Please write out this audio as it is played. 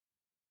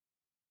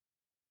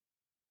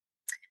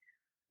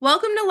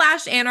Welcome to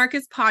Lash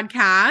Anarchist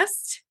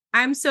podcast.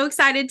 I'm so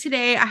excited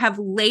today. I have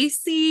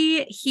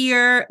Lacey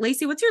here.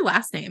 Lacey, what's your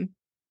last name?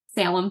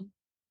 Salem.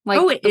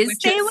 It is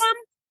witches. Salem?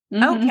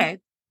 Mhm. Okay.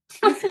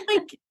 I feel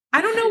like,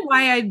 I don't know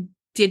why I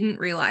didn't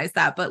realize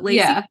that, but Lacey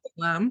Yeah.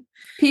 Salem.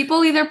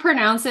 People either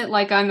pronounce it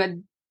like I'm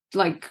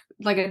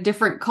a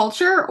different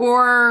culture,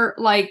 or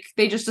like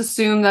they just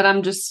assume that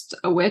I'm just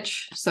a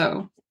witch.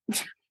 So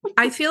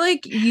I feel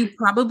like you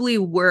probably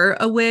were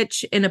a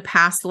witch in a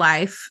past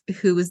life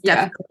who was yeah,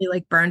 definitely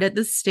like burned at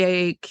the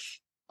stake.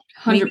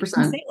 Maybe in 100%.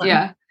 Salem.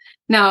 Yeah.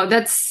 No,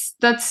 that's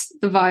the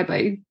vibe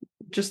I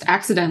just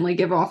accidentally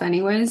give off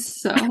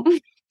anyways. So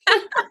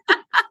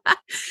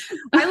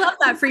I love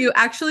that for you.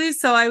 Actually,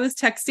 so I was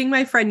texting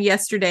my friend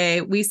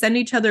yesterday. We send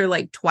each other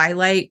like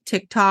Twilight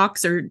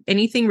TikToks or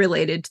anything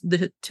related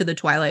to the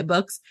Twilight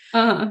books.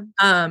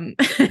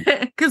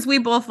 Because we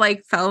both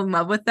like fell in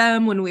love with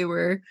them when we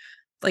were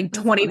like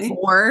That's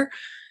 24.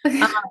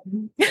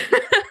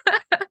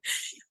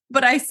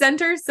 But I sent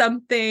her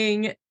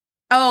something.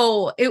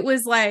 Oh, it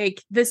was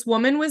like this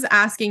woman was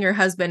asking her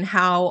husband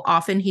how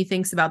often he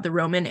thinks about the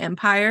Roman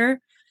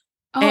Empire.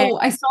 And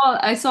I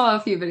saw a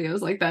few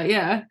videos like that.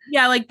 Yeah.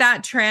 yeah, like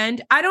that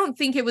trend. I don't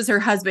think it was her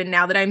husband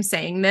now that I'm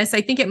saying this. I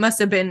think it must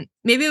have been,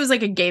 maybe it was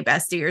like a gay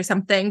bestie or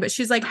something. But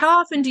she's like, how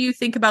often do you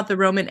think about the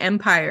Roman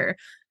Empire?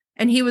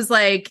 And he was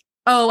like,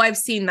 oh, I've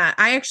seen that.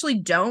 I actually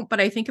don't, but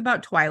I think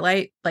about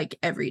Twilight like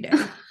every day.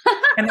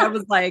 And I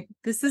was like,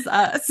 this is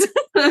us.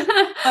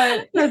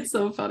 But That's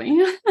so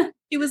funny.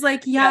 he was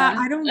like, yeah, Yeah.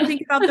 I don't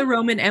think about the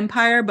Roman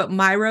Empire, but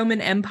my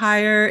Roman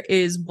Empire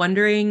is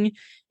wondering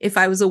if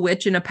I was a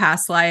witch in a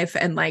past life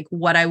and like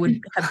what I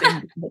would have been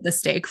at the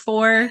stake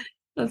for.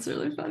 That's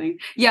really funny.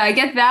 Yeah, I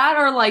get that,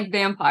 or like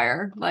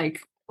vampire.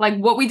 Like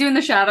What We Do in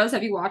the Shadows.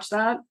 Have you watched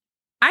that?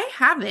 I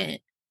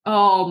haven't.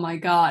 Oh my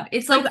God.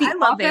 It's like The I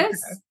love Office.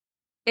 vampire.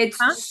 It's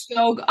Huh?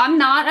 so I'm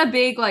not a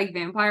big like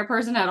vampire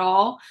person at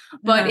all,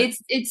 but Uh-huh.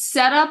 it's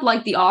set up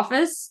like The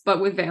Office,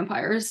 but with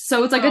vampires.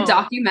 So it's like a Oh,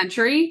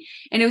 documentary,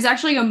 and it was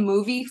actually a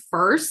movie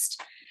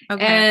first.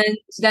 okay. And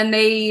then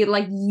they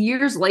like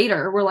years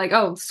later were like,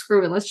 oh,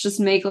 screw it, let's just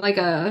make like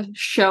a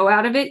show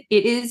out of it.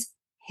 It is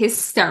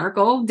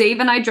hysterical. Dave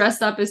and I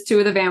dressed up as two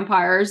of the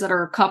vampires that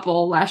are a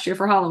couple last year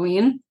for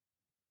Halloween.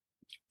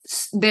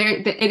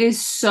 It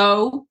is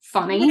so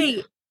funny.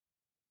 Wait,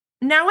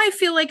 now I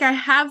feel like I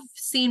have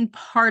seen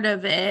part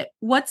of it.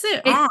 What's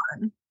it It,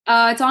 on?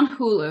 it's on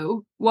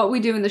Hulu. What We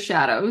Do in the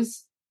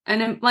Shadows. And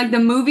then, like the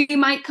movie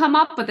might come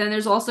up, but then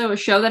there's also a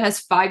show that has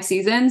 5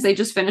 seasons. They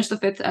just finished the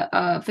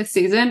fifth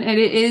season, and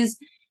it is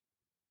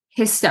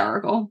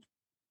hysterical.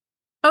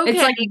 Okay.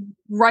 It's like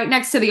right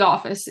next to The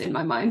Office in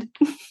my mind.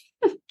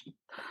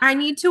 I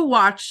need to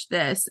watch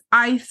this.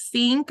 I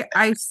think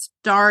I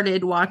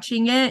started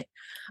watching it.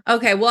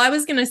 Okay, well, I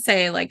was going to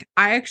say, like,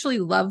 I actually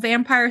love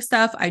vampire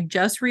stuff. I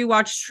just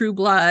rewatched True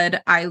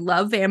Blood. I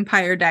love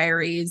Vampire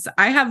Diaries.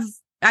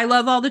 I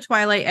love all the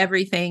Twilight,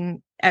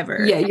 everything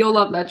ever. Yeah, you'll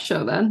love that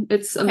show then.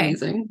 It's Okay,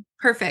 amazing.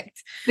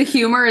 perfect. The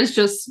humor is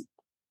just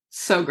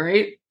so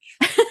great.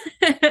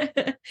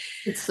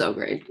 It's so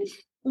great.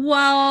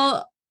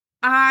 Well,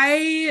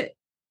 I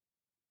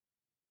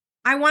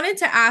wanted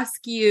to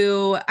ask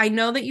you, I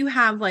know that you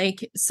have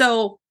like,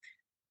 so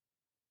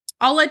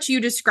I'll let you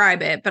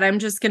describe it, but I'm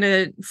just going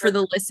to, for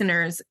the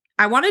listeners,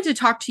 I wanted to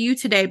talk to you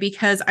today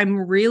because I'm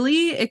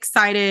really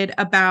excited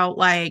about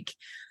like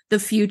the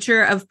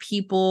future of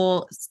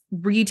people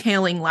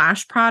retailing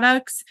lash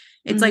products.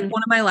 It's like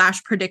one of my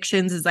lash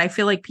predictions is I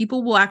feel like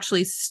people will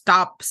actually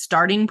stop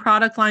starting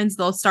product lines.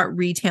 They'll start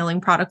retailing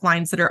product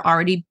lines that are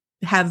already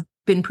have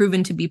been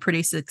proven to be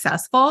pretty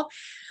successful.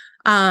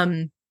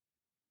 And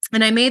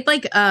I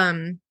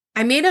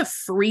made a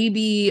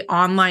freebie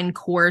online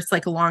course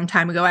like a long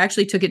time ago. I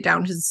actually took it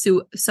down because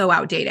it's so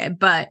outdated,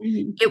 but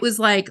it was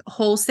like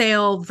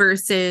wholesale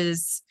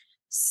versus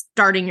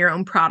starting your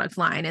own product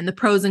line and the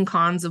pros and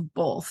cons of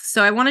both.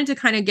 So I wanted to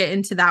kind of get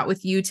into that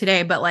with you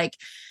today, but like,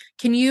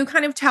 can you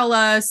kind of tell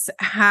us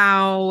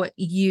how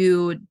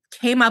you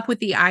came up with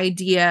the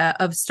idea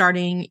of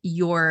starting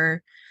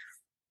your,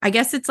 I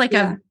guess it's like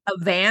a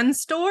van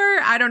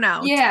store? I don't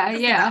know.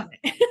 Yeah.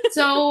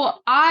 So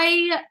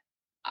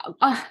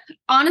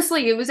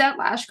honestly, it was at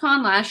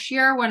LashCon last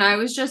year when I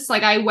was just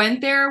like, I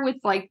went there with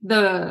like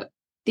the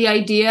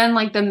idea and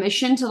like the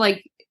mission to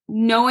like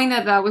knowing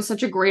that was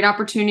such a great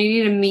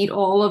opportunity to meet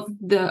all of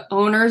the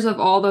owners of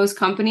all those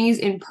companies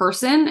in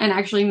person and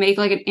actually make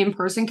like an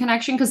in-person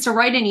connection. Because to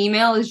write an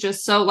email is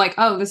just so like,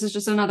 oh, this is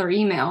just another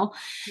email.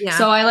 Yeah.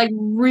 So I like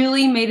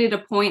really made it a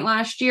point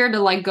last year to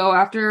like go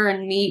after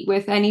and meet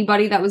with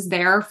anybody that was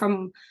there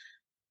from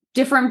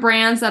different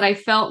brands that I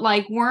felt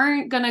like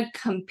weren't going to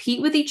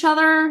compete with each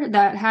other,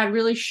 that had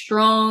really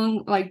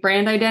strong like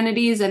brand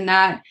identities and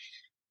that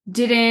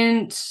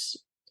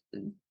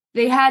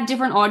they had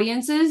different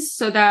audiences,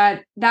 so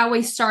that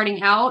way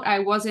starting out I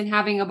wasn't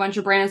having a bunch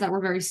of brands that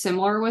were very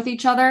similar with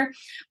each other.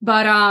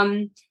 But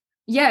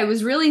yeah, it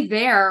was really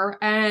there,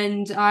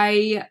 and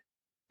I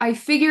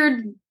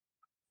figured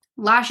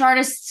lash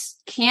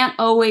artists can't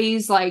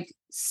always like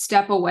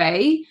step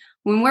away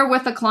when we're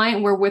with a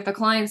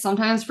client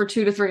sometimes for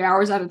 2 to 3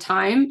 hours at a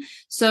time.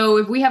 So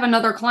if we have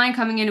another client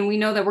coming in and we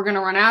know that we're going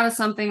to run out of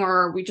something,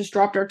 or we just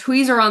dropped our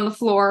tweezer on the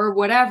floor or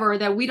whatever,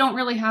 that we don't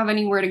really have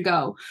anywhere to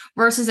go,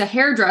 versus a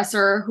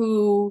hairdresser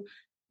who,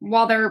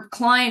 while their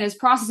client is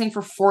processing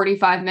for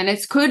 45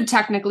 minutes, could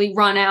technically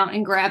run out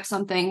and grab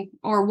something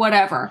or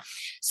whatever.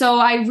 So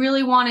I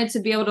really wanted to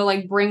be able to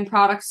like bring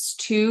products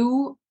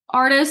to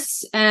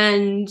artists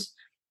and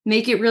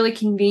make it really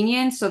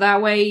convenient. So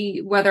that way,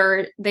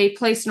 whether they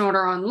place an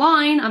order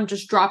online, I'm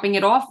just dropping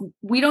it off.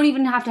 We don't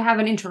even have to have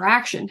an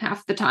interaction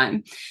half the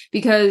time,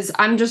 because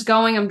I'm just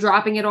going, I'm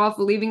dropping it off,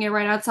 leaving it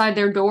right outside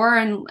their door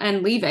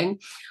and leaving.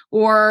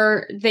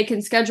 Or they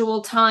can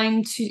schedule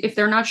time to, if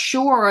they're not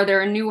sure or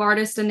they're a new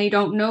artist and they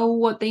don't know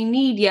what they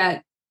need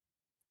yet,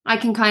 I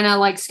can kind of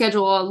like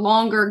schedule a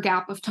longer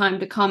gap of time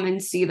to come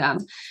and see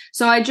them.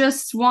 So I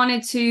just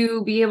wanted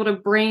to be able to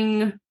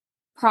bring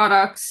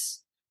products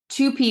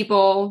to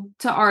people,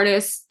 to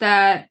artists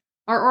that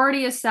are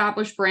already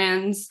established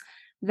brands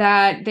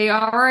that they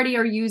already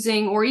are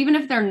using, or even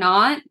if they're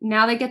not,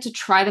 now they get to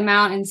try them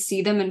out and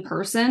see them in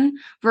person,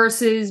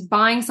 versus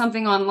buying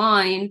something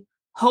online,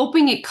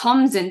 hoping it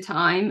comes in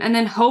time, and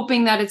then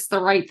hoping that it's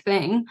the right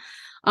thing,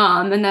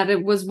 and that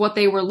it was what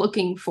they were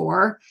looking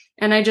for.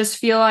 And I just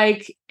feel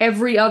like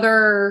every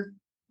other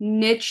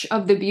niche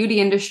of the beauty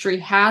industry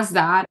has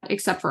that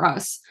except for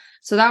us.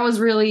 So that was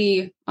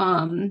really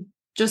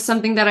just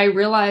something that I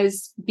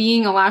realized,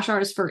 being a lash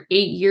artist for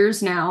 8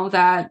 years now,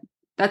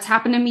 that's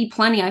happened to me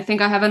plenty. I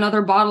think I have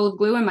another bottle of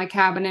glue in my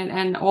cabinet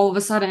and all of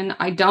a sudden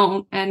I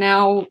don't, and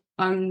now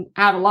I'm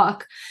out of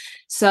luck.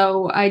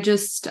 So I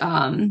just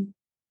and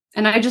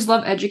I just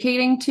love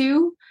educating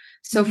too.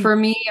 So for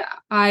me,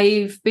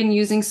 I've been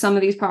using some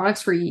of these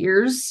products for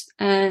years,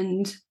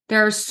 and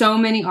there are so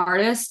many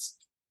artists.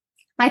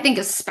 I think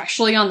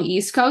especially on the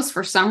East Coast,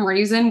 for some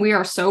reason, we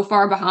are so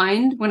far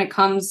behind when it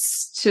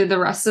comes to the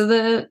rest of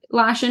the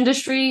lash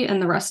industry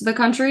and the rest of the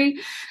country,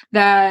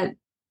 that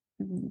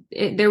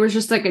there was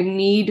just like a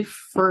need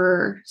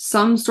for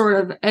some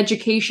sort of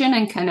education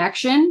and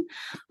connection.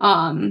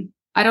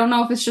 I don't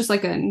know if it's just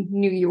like a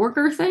New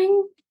Yorker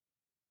thing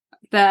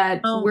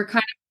that we're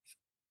kind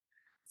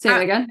of, say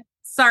that again.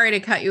 Sorry to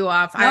cut you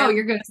off. No,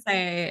 you're good.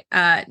 Say,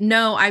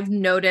 no, I've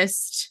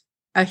noticed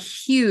a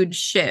huge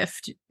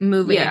shift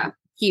moving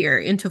here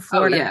into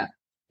Florida. Oh, yeah.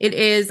 It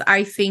is,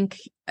 I think,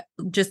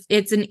 just,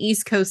 it's an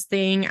East Coast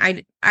thing.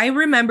 I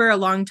remember a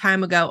long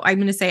time ago, I'm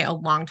going to say a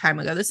long time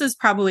ago. This is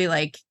probably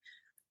like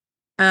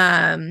 8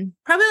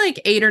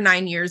 or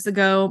 9 years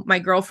ago. My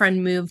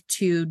girlfriend moved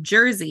to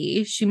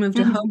Jersey. She moved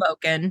to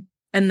Hoboken,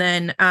 and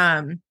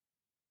then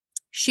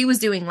she was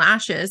doing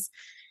lashes,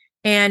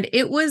 and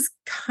it was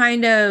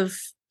kind of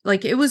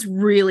like, it was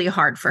really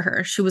hard for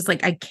her. She was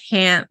like, I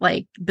can't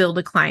like build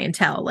a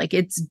clientele. Like,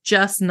 it's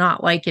just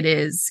not like it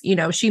is,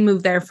 she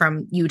moved there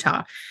from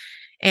Utah.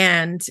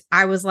 And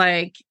I was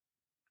like,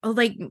 oh,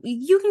 like,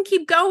 you can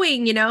keep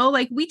going,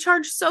 like, we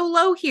charge so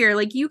low here,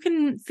 like, you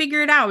can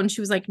figure it out. And she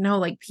was like, no,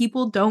 like,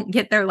 people don't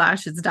get their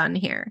lashes done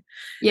here.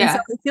 Yeah. And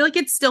so I feel like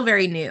it's still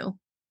very new.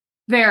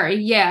 Very,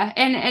 yeah.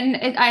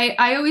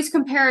 I always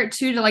compare it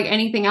to like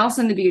anything else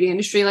in the beauty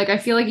industry. Like, I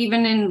feel like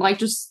even in like,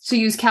 just to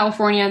use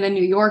California and then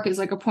New York is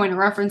like a point of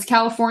reference.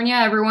 California,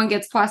 everyone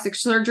gets plastic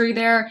surgery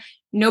there.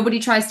 Nobody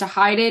tries to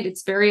hide it.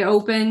 It's very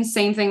open.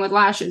 Same thing with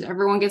lashes.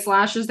 Everyone gets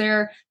lashes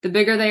there. The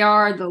bigger they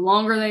are, the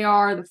longer they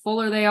are, the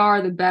fuller they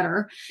are, the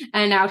better.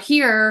 And out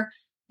here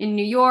in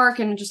New York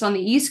and just on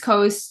the East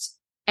Coast,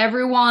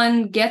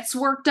 everyone gets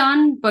work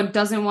done, but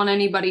doesn't want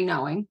anybody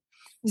knowing.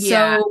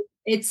 Yeah. So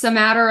it's a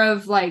matter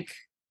of like,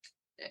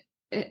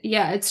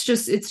 it's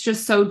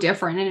just so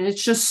different, and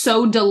it's just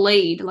so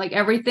delayed. Like,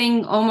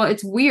 everything almost,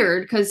 it's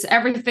weird because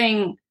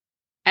everything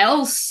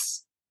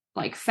else,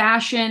 like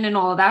fashion and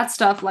all of that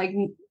stuff, like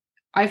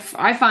I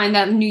find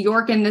that New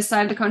York and this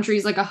side of the country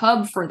is like a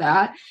hub for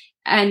that.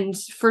 And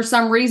for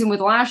some reason with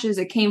lashes,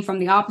 it came from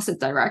the opposite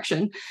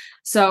direction.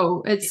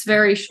 So it's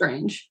very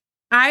strange.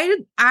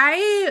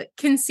 I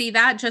can see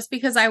that just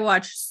because I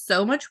watch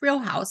so much Real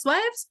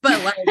Housewives,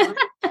 but like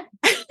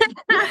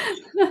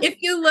if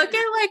you look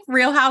at like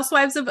Real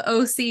Housewives of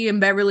OC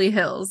and Beverly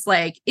Hills,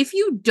 like if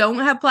you don't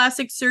have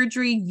plastic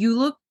surgery, you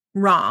look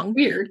wrong.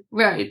 Weird.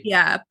 Right.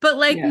 Yeah. But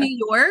like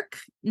New York,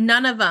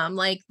 none of them,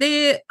 like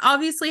they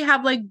obviously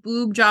have like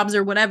boob jobs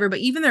or whatever, but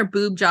even their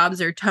boob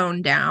jobs are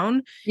toned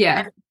down.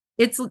 Yeah. And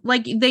it's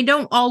like they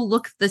don't all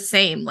look the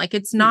same. Like,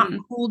 it's not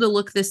cool to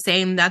look the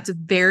same. That's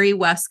very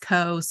West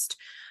Coast.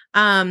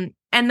 And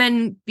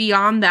then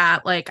beyond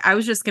that, like, I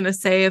was just gonna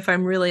say, if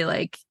I'm really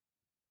like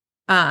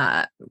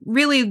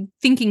really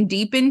thinking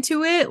deep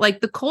into it, like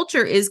the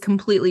culture is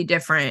completely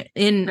different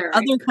in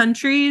other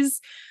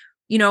countries.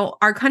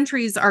 Our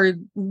countries are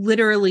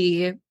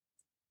literally,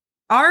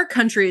 our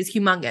country is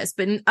humongous,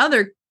 but in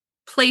other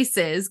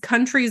places,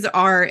 countries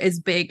are as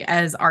big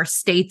as our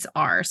states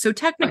are. So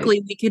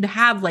technically we could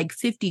have like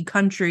 50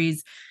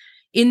 countries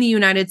in the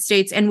United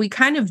States, and we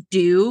kind of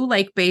do,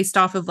 like, based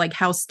off of like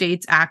how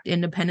states act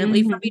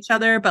independently from each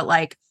other. But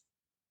like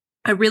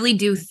I really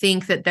do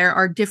think that there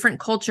are different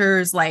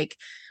cultures. Like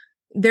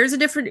there's a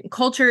different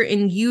culture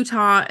in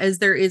Utah as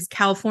there is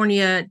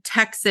California,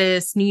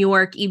 Texas, New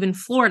York, even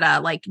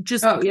Florida, like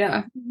just Oh,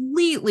 yeah.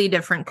 completely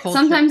different culture.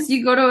 Sometimes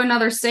you go to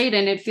another state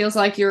and it feels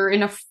like you're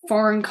in a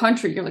foreign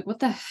country. You're like, what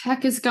the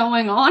heck is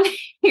going on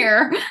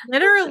here?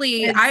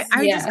 Literally, I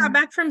just Yeah. got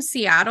back from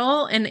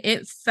Seattle and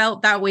it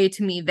felt that way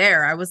to me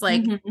there. I was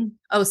like, Mhm.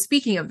 oh,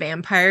 speaking of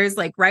vampires,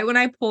 like right when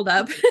I pulled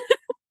up,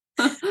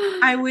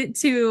 I went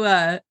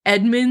to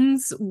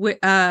Edmonds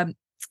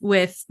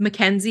with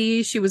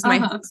Mackenzie. She was my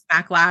host,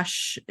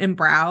 Lash and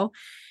Brow.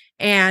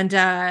 And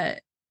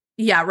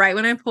yeah, right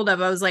when I pulled up,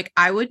 I was like,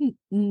 I would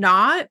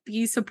not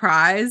be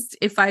surprised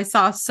if I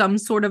saw some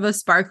sort of a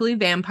sparkly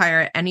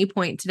vampire at any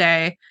point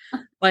today.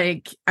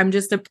 Like,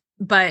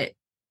 but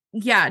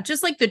yeah,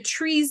 just like the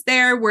trees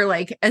there were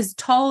like as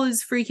tall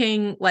as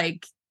freaking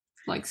like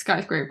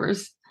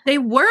skyscrapers. they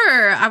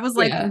were. I was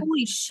like, Yeah.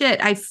 holy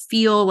shit, I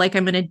feel like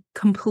I'm in a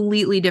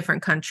completely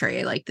different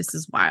country. Like, this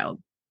is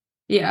wild.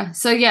 Yeah.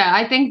 So yeah,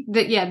 I think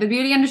that the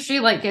beauty industry,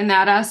 like in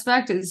that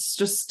aspect, is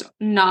just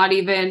not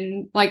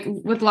even like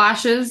with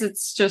lashes,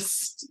 it's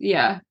just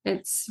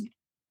it's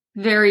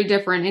very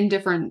different in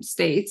different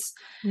states.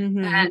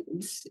 Mm-hmm.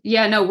 And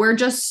yeah, no, we're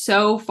just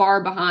so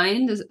far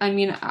behind. I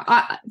mean,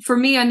 for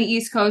me on the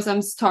East Coast,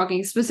 I'm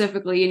talking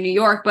specifically in New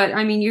York, but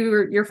I mean,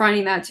 you're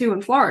finding that too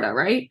in Florida,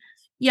 right?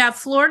 Yeah,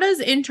 Florida's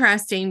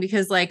interesting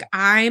because like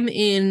I'm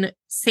in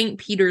St.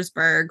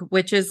 Petersburg,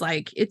 which is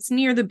like it's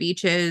near the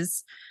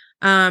beaches.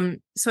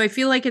 So I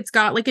feel like it's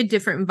got like a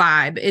different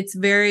vibe. It's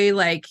very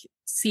like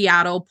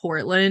Seattle,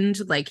 Portland,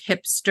 like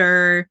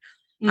hipster,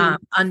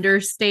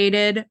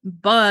 understated.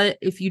 But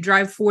if you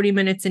drive 40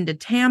 minutes into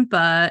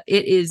Tampa,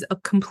 it is a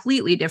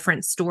completely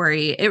different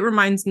story. It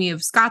reminds me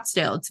of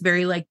Scottsdale. It's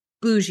very like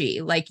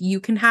bougie. Like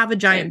you can have a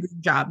giant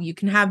boob job, you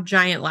can have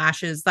giant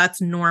lashes. That's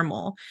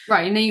normal.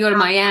 Right. And then you go to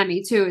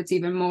Miami too. It's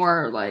even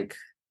more like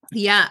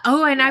yeah.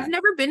 Oh, and I've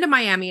never been to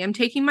Miami. I'm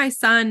taking my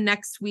son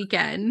next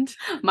weekend.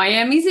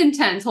 Miami's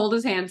intense. Hold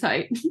his hand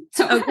tight.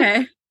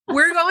 Okay.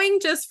 We're going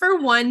just for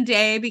one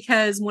day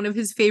because one of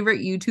his favorite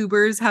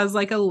YouTubers has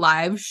like a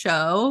live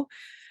show.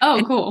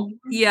 Oh, cool.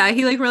 Yeah,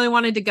 he like really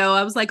wanted to go.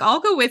 I was like, I'll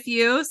go with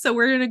you. So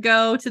we're gonna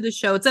go to the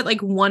show. It's at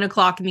like 1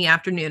 o'clock in the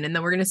afternoon, and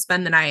then we're gonna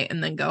spend the night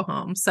and then go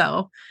home.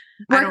 So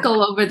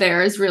Brickell over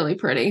there is really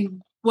pretty.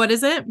 What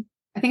is it?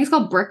 I think it's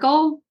called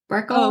Brickell.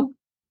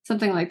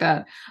 Something like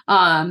that.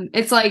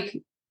 It's like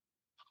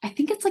I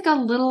think it's like a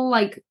little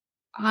like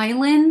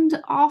island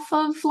off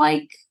of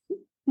like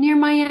near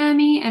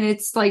Miami, and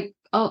it's like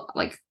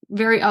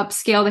very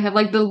upscale. They have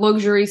like the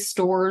luxury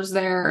stores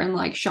there and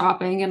like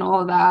shopping and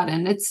all of that,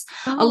 and it's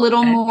a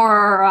little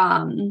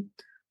more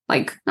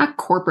like not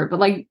corporate,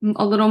 but like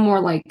a little more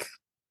like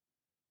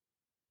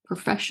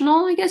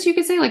professional, I guess you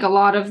could say. Like a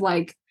lot of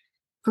like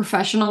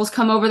professionals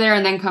come over there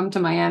and then come to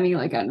Miami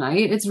like at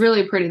night. It's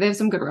really pretty. They have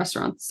some good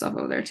restaurants and stuff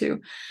over there too.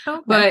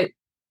 Okay. But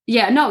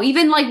yeah, no,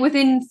 even like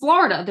within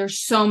Florida, there's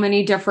so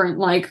many different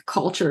like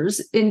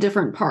cultures in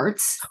different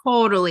parts.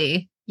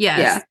 Totally. Yes,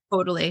 yeah.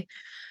 Totally.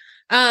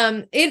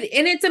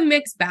 It's a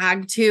mixed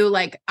bag too.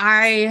 Like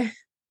I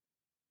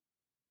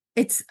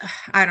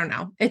don't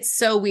know. It's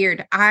so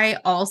weird. I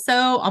also,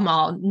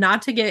 all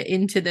not to get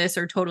into this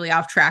or totally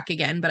off track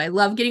again, but I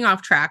love getting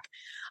off track.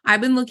 I've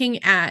been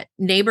looking at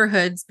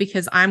neighborhoods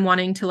because I'm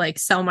wanting to like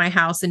sell my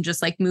house and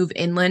just like move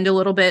inland a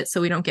little bit so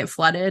we don't get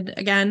flooded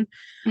again.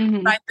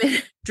 Mm-hmm. I've been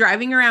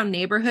driving around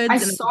neighborhoods. I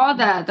saw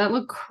that. That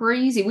looked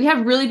crazy. We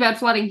have really bad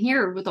flooding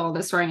here with all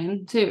this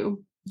rain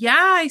too. Yeah,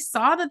 I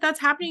saw that that's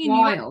happening in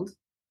New York.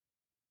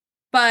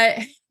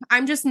 But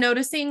I'm just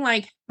noticing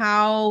like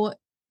how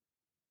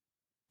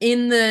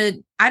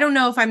I don't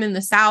know if I'm in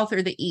the South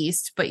or the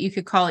East, but you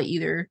could call it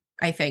either,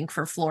 I think,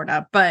 for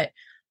Florida. But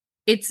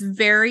it's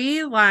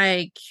very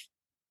like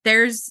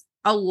there's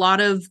a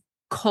lot of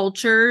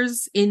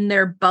cultures in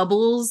their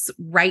bubbles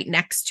right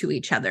next to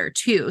each other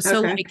too. So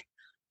like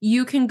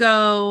you can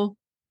go,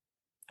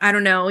 I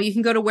don't know, you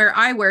can go to where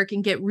I work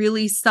and get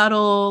really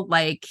subtle,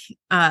 like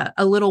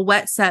a little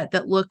wet set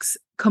that looks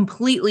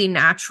completely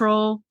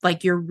natural,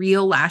 like your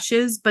real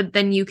lashes, but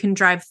then you can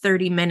drive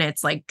 30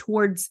 minutes like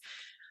towards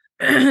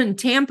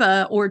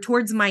Tampa or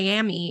towards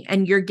Miami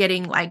and you're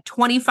getting like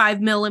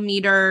 25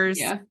 millimeters.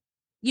 Yeah.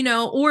 You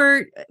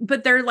know,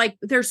 but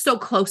they're so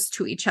close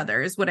to each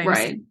other is what I'm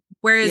saying.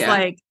 Whereas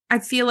like, I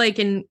feel like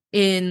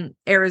in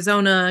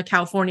Arizona,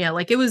 California,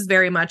 like it was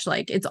very much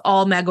like it's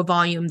all mega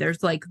volume.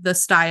 There's like the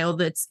style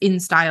that's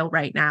in style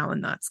right now.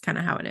 And that's kind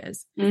of how it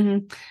is.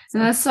 Mm-hmm. So.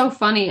 And that's so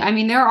funny. I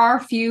mean, there are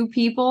few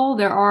people,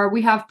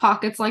 we have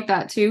pockets like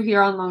that too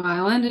here on Long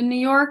Island in New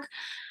York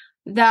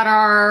that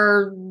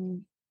are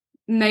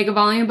mega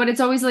volume, but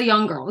it's always the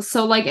young girls.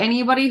 So like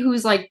anybody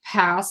who's like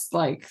past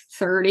like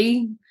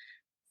 30,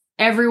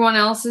 everyone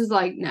else is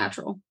like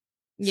natural.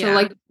 Yeah. So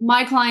like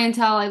my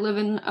clientele, I live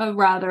in a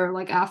rather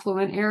like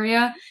affluent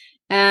area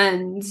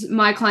and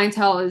my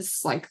clientele is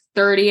like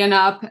 30 and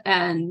up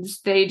and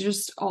they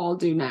just all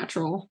do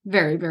natural,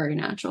 very, very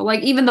natural.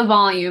 Like even the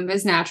volume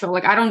is natural.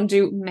 Like I don't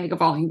do mega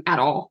volume at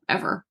all,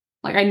 ever.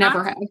 Like I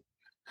never have.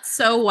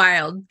 So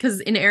wild. Because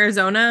in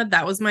Arizona,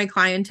 that was my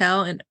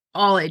clientele, and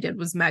all I did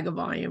was mega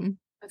volume.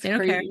 That's They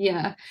don't care. crazy.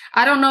 Yeah.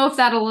 I don't know if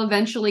that'll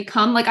eventually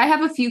come. Like I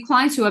have a few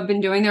clients who have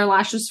been doing their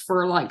lashes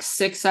for like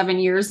 6, 7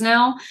 years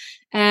now.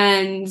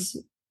 And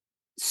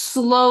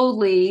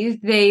slowly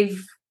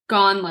they've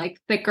gone like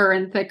thicker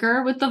and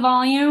thicker with the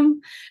volume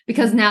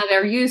because now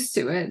they're used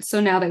to it. So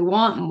now they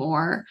want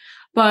more.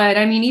 But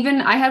I mean,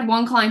 even I had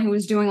one client who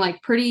was doing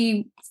like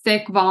pretty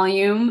thick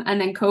volume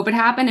and then COVID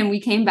happened and we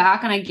came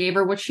back and I gave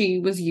her what she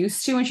was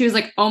used to and she was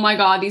like, oh my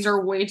God, these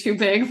are way too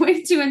big,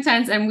 way too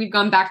intense. And we've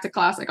gone back to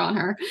classic on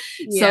her.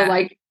 So Yeah.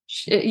 like,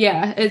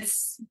 yeah,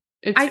 it's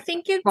I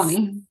think it's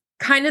funny.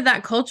 kind of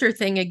that culture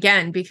thing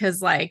again,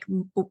 because like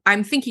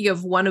I'm thinking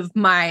of one of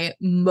my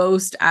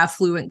most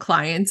affluent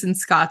clients in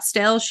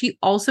Scottsdale. She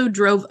also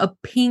drove a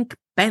pink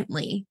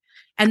Bentley,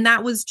 and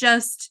that was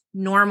just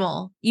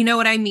normal. You know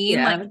what I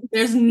mean? Like Yeah,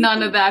 there's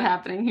none of that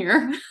happening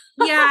here.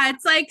 yeah,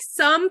 it's like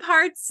some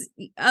parts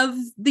of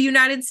the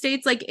United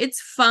States, like it's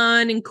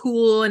fun and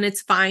cool and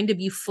it's fine to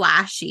be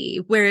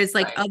flashy. Whereas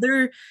like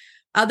Right.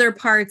 other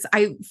parts,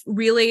 I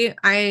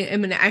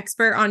am an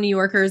expert on New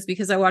Yorkers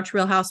because I watch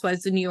Real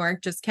Housewives of New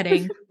York. Just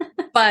kidding.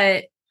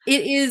 But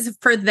it is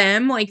for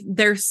them, like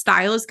their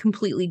style is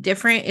completely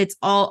different. It's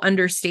all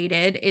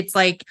understated. It's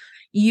like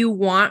you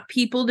want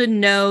people to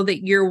know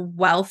that you're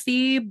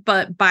wealthy,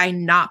 but by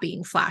not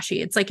being flashy.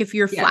 It's like if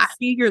you're Yes.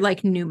 flashy, you're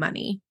like new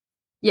money.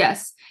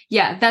 Yes.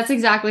 Yeah, that's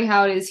exactly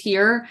how it is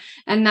here.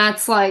 And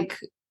that's like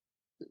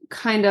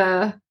kind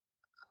of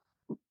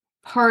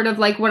part of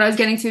like what I was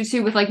getting to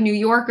too with like New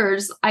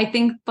Yorkers. I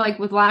think like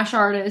with lash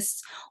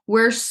artists,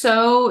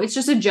 it's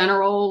just a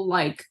general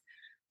like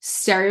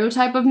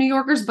stereotype of New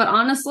Yorkers. But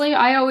honestly,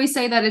 I always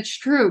say that it's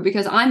true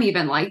because I'm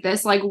even like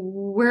this. Like,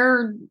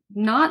 we're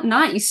not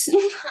nice.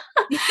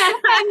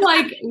 And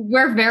like,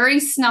 we're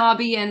very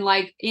snobby and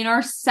like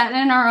set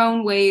in our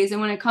own ways. And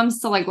when it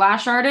comes to like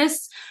lash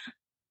artists,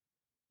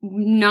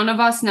 none of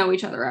us know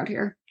each other out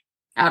here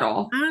at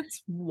all.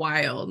 That's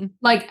wild.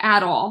 Like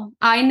at all.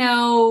 I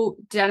know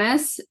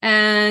Dennis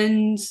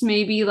and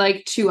maybe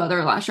like two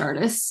other lash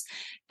artists,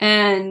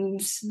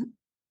 and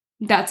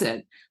that's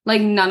it.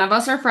 Like none of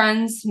us are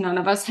friends, none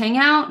of us hang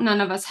out,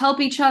 none of us help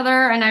each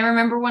other. And I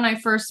remember when I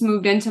first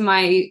moved into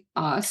my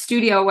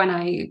studio, when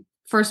I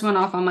first went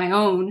off on my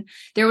own,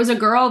 there was a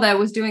girl that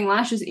was doing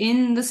lashes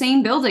in the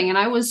same building, and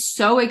I was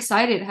so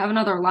excited to have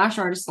another lash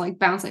artist to like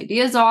bounce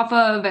ideas off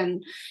of.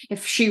 And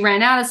if she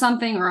ran out of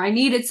something or I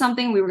needed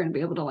something, we were going to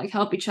be able to like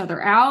help each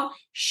other out.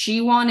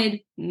 She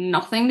wanted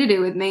nothing to do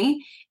with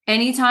me.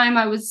 Anytime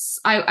I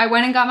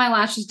went and got my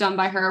lashes done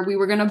by her, we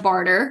were going to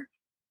barter.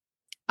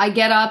 I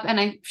get up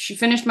and she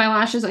finished my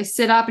lashes. I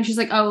sit up and she's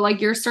like, oh,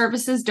 like your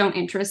services don't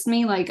interest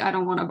me. Like, I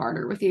don't want to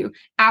barter with you.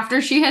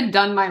 After she had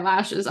done my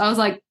lashes, I was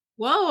like,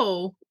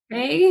 Whoa.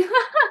 hey.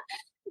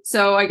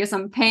 So I guess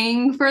I'm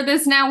paying for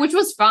this now, which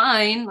was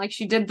fine. Like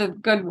she did the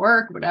good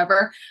work,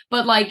 whatever.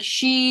 But like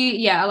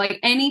like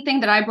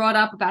anything that I brought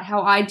up about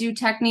how I do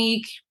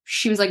technique,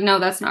 she was like, no,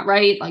 that's not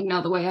right. Like,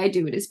 no, the way I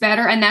do it is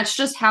better. And that's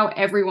just how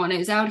everyone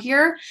is out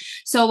here.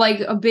 So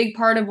like a big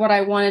part of what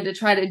I wanted to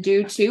try to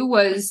do too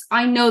was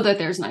I know that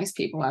there's nice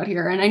people out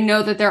here. And I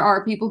know that there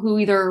are people who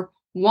either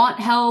want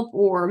help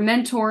or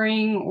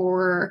mentoring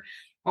or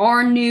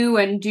are new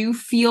and do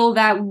feel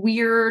that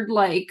weird,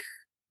 like,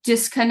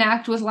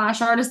 disconnect with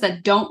lash artists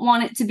that don't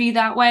want it to be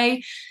that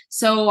way.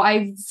 So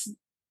I've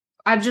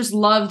just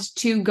loved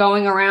to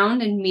going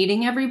around and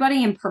meeting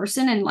everybody in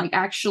person and like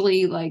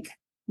actually like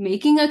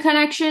making a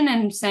connection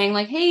and saying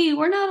like, hey,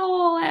 we're not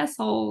all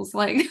assholes.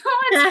 Like,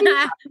 let's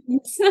be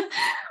friends.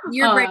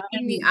 You're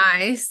breaking the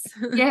ice.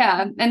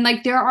 Yeah. And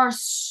like there are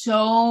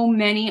so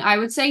many, I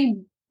would say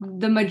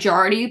the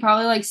majority,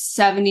 probably like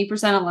 70%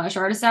 of lash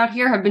artists out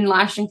here have been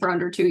lashing for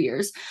under 2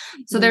 years.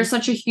 So there's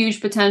such a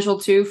huge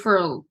potential too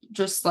for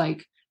just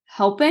like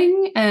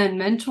helping and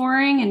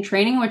mentoring and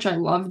training, which I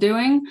love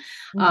doing.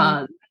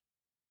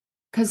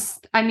 Because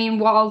I mean,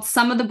 while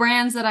some of the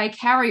brands that I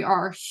carry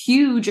are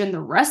huge and the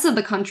rest of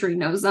the country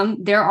knows them,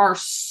 there are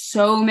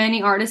so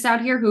many artists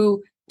out here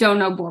who don't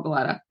know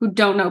Borboleta, who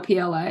don't know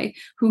PLA,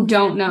 who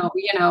don't know,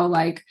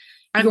 like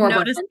I've your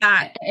noticed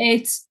brand. that.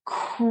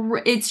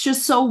 It's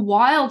just so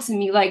wild to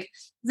me. Like,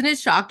 Isn't it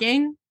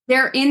shocking?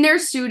 they're in their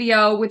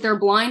studio with their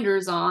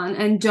blinders on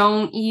and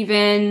don't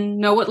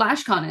even know what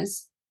LashCon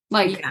is.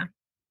 Like, Yeah.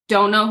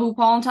 don't know who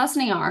Paul and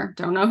Tusney are.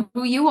 Don't know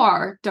who you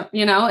are.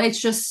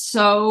 It's just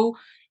so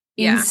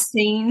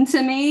insane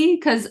to me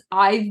because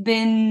I've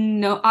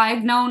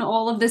known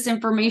all of this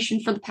information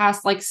for the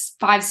past like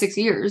 5-6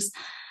 years.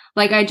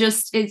 Like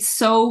it's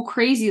so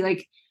crazy.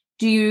 Like,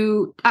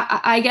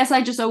 I guess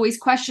I just always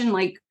question,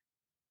 like,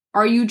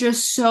 are you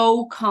just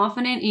so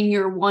confident in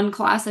your one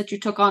class that you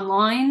took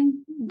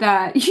online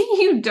that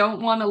you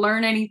don't want to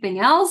learn anything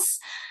else?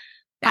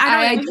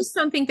 I just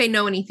don't think they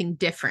know anything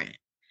different.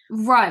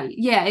 Right.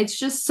 Yeah. It's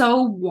just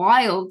so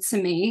wild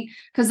to me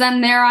because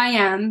then there I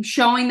am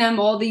showing them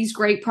all these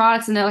great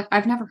products and they're like,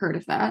 I've never heard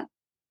of that.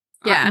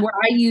 Yeah. What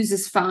I use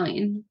is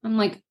fine. I'm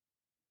like,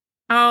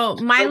 oh,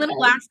 my okay. little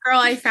lash girl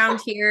I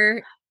found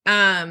here.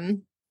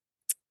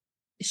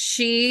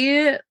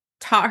 she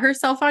taught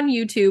herself on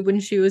YouTube when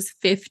she was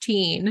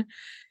 15.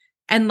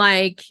 And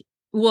like,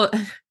 well,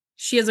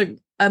 she has an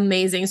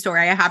amazing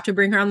story. I have to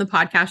bring her on the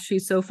podcast.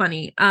 She's so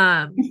funny.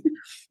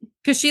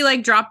 Because she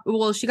like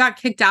she got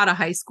kicked out of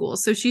high school.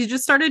 So she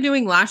just started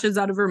doing lashes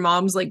out of her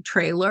mom's like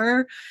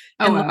trailer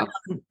Oh, and wow.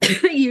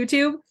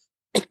 YouTube.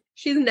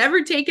 She's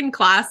never taken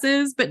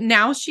classes, but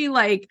now she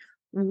like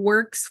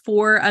works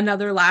for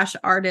another lash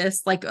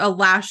artist, like a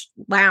lash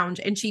lounge,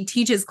 and she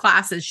teaches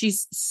classes.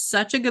 She's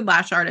such a good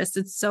lash artist.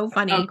 It's so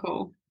funny. Oh,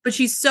 cool. But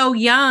she's so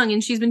young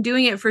and she's been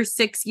doing it for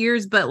 6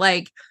 years, but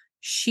like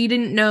she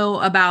didn't know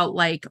about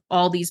like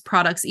all these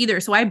products either.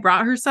 So I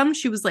brought her some.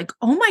 She was like,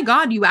 "Oh my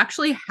God, you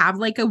actually have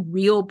like a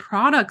real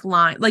product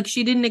line." Like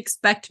she didn't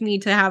expect me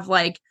to have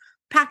like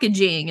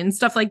packaging and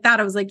stuff like that.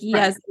 I was like,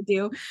 "Yes, I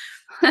do."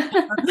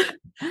 But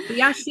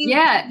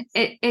yeah,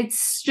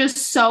 it's just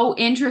so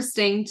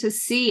interesting to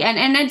see.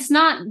 And it's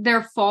not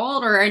their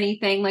fault or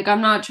anything. Like,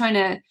 I'm not trying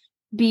to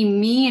be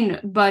mean,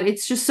 but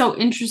it's just so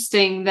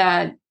interesting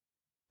that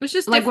it's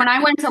just like when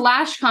I went to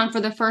LashCon for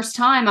the first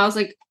time, I was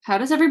like, how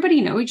does everybody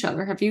know each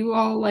other? Have you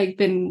all like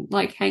been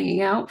like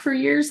hanging out for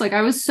years? Like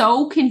I was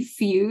so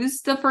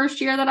confused the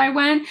first year that I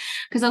went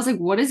because I was like,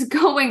 what is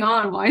going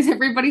on? Why is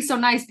everybody so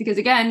nice? Because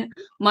again,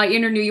 my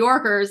inner New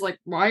Yorker is like,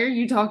 why are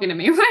you talking to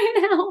me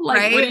right now?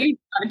 Like, right?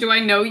 Do I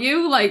know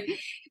you? Like,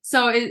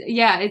 so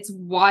it's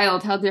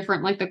wild how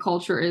different like the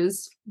culture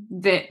is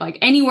that like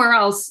anywhere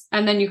else.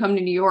 And then you come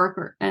to New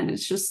York and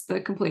it's just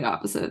the complete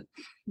opposite.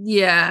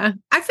 Yeah.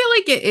 I feel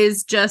like it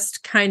is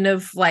just kind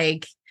of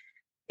like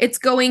it's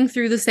going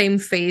through the same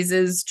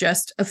phases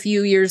just a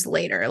few years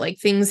later. Like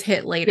things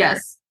hit later.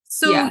 Yes.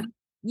 So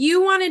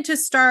you wanted to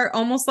start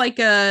almost like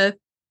an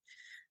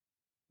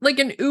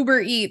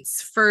Uber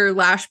Eats for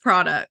lash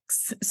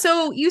products.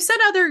 So you said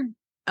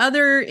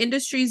other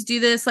industries do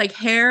this, like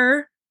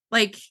hair,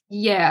 like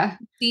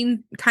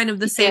seen kind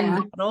of the same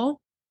model.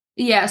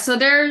 Yeah, so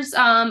there's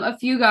a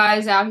few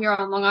guys out here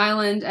on Long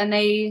Island and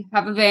they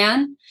have a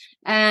van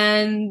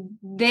and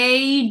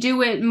they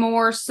do it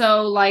more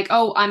so like,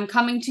 oh, I'm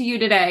coming to you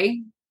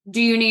today.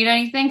 Do you need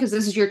anything? Because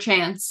this is your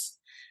chance.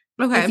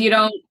 Okay.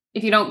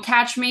 If you don't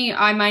catch me,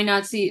 I might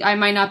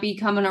not be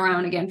coming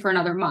around again for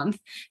another month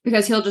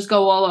because he'll just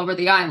go all over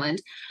the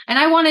island. And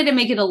I wanted to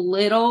make it a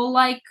little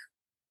like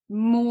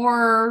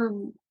more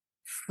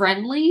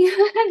friendly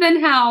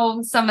than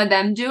how some of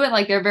them do it.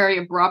 Like they're very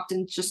abrupt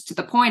and just to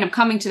the point. I'm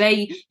coming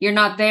today. You're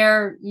not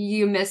there.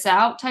 You miss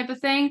out type of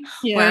thing.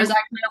 Yeah. Whereas I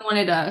kind of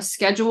wanted a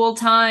schedule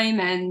time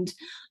and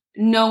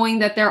knowing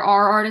that there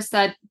are artists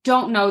that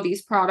don't know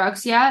these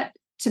products yet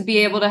to be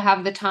able to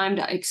have the time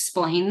to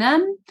explain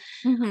them.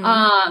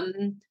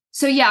 Mm-hmm.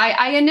 So yeah,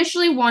 I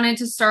initially wanted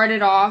to start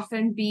it off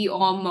and be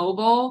all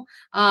mobile.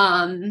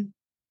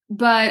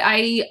 But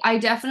I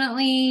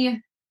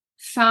definitely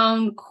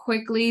found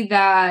quickly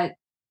that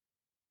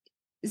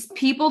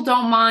people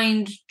don't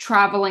mind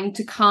traveling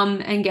to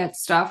come and get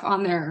stuff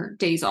on their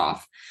days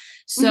off.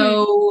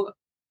 So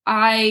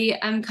I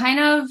am kind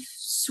of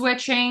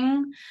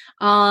switching.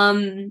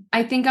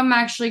 I think I'm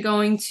actually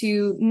going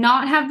to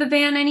not have the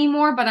van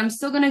anymore, but I'm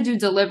still going to do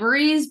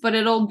deliveries, but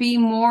it'll be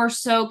more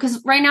so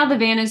because right now the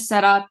van is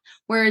set up,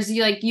 whereas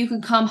you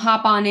can come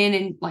hop on in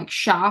and like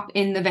shop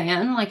in the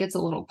van. Like it's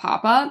a little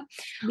pop-up,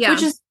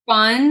 which is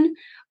fun.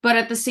 But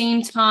at the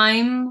same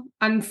time,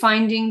 I'm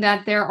finding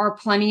that there are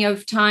plenty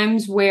of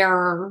times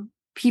where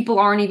people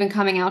aren't even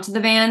coming out to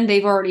the van.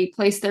 They've already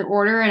placed their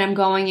order and I'm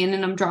going in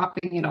and I'm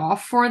dropping it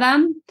off for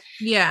them.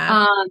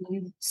 Yeah.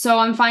 So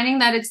I'm finding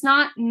that it's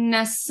not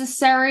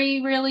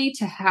necessary really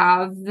to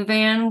have the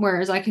van,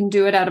 whereas I can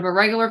do it out of a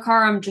regular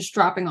car. I'm just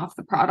dropping off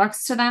the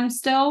products to them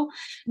still.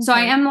 Okay. So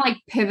I am like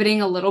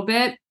pivoting a little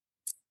bit.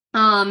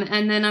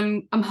 And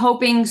then I'm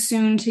hoping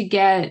soon to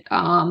get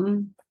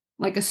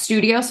like a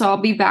studio. So I'll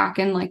be back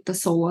in like the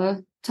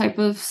Sola type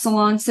of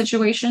salon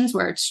situations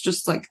where it's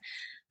just like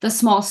the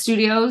small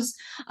studios.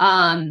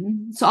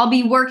 So I'll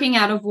be working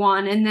out of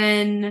one. And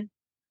then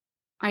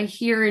I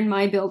hear in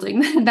my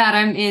building that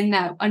I'm in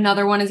that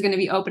another one is going to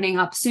be opening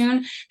up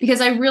soon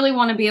because I really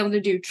want to be able to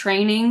do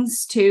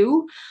trainings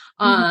too.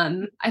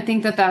 I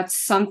think that that's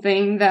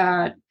something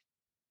that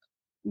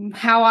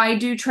how I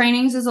do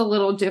trainings is a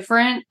little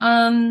different.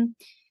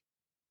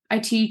 I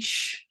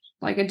teach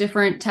like a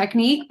different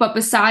technique. But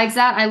besides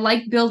that, I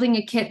like building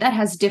a kit that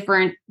has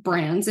different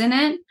brands in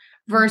it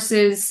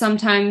versus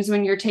sometimes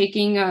when you're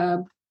taking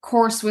a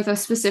course with a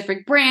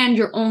specific brand,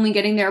 you're only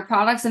getting their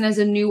products. And as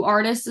a new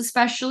artist,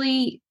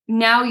 especially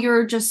now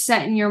you're just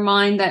set in your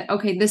mind that,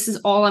 okay, this is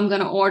all I'm going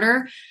to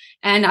order.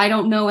 And I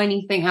don't know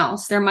anything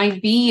else. There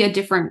might be a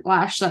different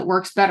lash that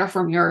works better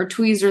from your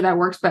tweezer that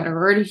works better,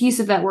 or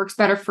adhesive that works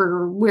better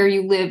for where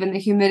you live and the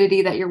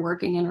humidity that you're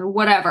working in or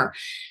whatever.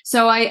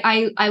 So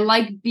I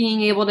like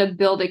being able to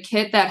build a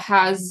kit that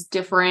has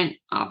different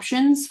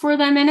options for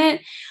them in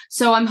it.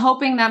 So I'm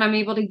hoping that I'm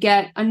able to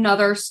get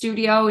another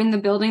studio in the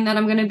building that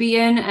I'm going to be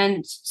in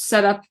and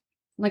set up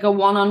like a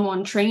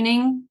one-on-one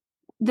training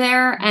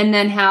there and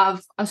then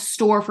have a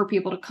store for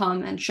people to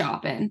come and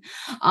shop in.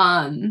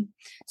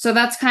 So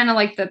that's kind of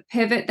like the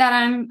pivot that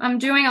I'm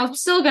doing. I'm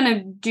still going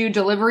to do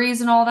deliveries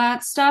and all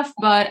that stuff,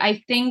 but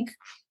I think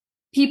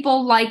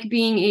people like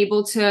being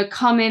able to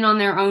come in on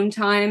their own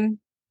time,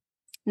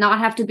 not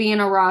have to be in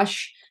a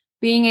rush,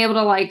 being able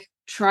to like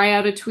try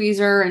out a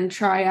tweezer and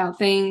try out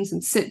things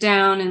and sit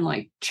down and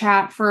like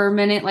chat for a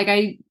minute. Like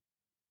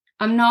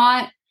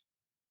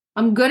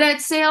I'm good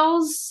at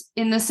sales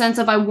in the sense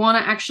of I want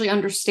to actually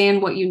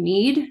understand what you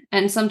need.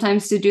 And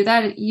sometimes to do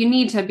that, you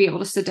need to be able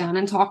to sit down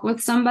and talk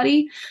with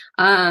somebody,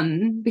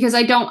 because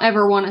I don't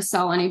ever want to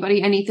sell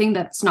anybody anything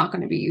that's not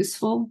going to be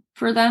useful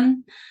for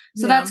them.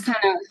 So that's kind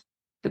of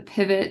the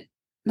pivot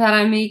that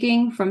I'm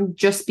making from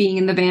just being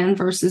in the van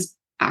versus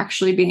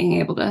actually being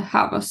able to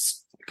have a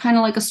kind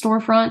of like a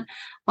storefront.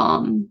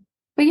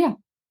 But yeah.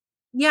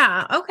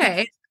 Yeah.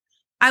 Okay.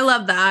 I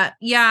love that.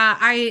 Yeah,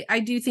 I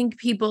do think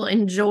people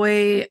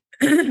enjoy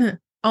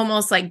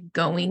almost like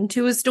going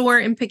to a store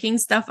and picking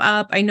stuff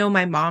up. I know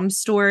my mom's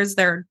stores,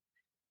 they're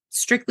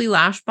strictly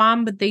Lash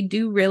Bomb, but they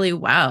do really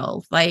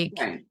well. Like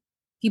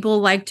people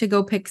like to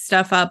go pick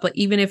stuff up, but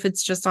even if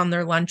it's just on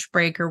their lunch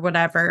break or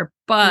whatever,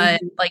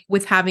 but like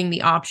with having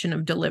the option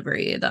of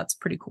delivery, that's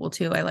pretty cool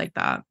too. I like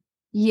that.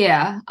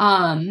 Yeah.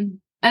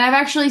 And I've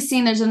actually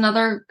seen there's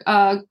another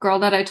girl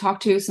that I talk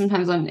to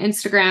sometimes on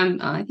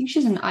Instagram. I think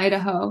she's in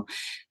Idaho.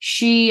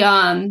 She'll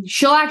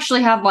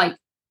actually have like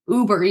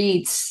Uber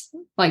Eats,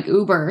 like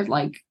Uber,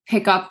 like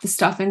pick up the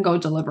stuff and go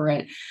deliver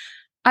it.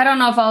 I don't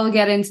know if I'll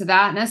get into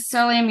that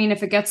necessarily. I mean,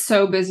 if it gets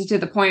so busy to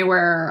the point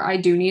where I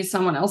do need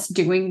someone else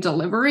doing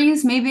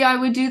deliveries, maybe I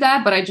would do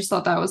that. But I just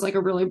thought that was like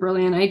a really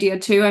brilliant idea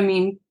too. I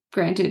mean,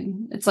 granted,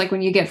 it's like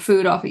when you get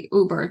food off of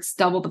Uber, it's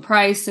double the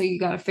price. So you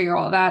got to figure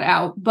all that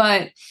out.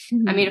 But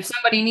I mean, if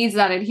somebody needs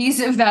that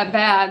adhesive that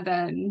bad,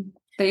 then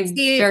they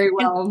very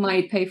well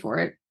might pay for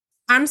it.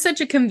 I'm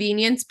such a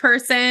convenience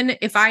person.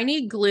 If I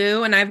need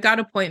glue and I've got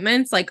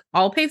appointments, like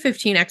I'll pay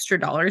 $15 extra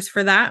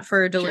for that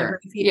for a delivery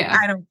fee. Yeah.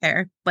 I don't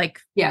care.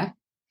 Like,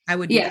 I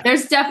would. Yeah.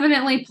 There's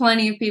definitely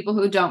plenty of people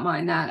who don't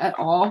mind that at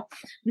all.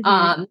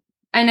 And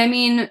I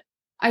mean,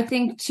 I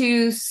think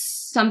too,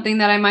 something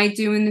that I might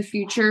do in the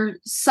future,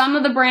 some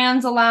of the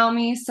brands allow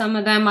me, some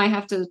of them I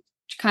have to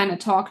kind of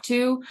talk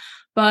to,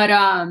 but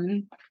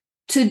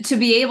to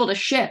be able to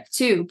ship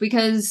too,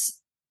 because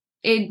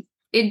it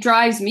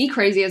drives me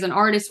crazy as an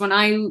artist when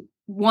I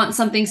want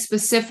something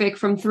specific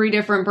from 3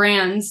 different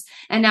brands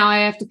and now I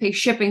have to pay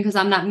shipping because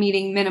I'm not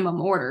meeting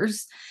minimum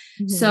orders.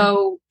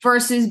 So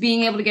versus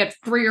being able to get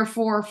 3 or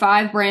 4 or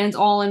 5 brands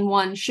all in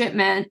one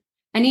shipment,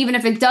 and even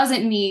if it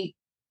doesn't meet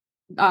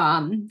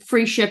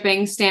free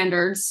shipping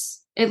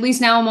standards, at least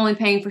now I'm only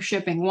paying for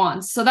shipping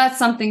once. So that's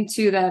something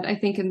too that I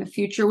think in the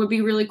future would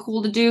be really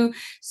cool to do.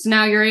 So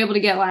now you're able to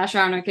get Lash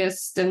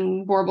Anarchist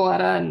and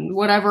Borboleta and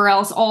whatever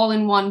else all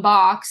in one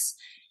box,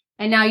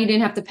 and now you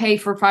didn't have to pay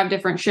for 5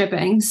 different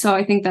shipping. So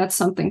I think that's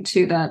something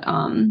too that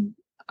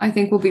I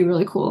think will be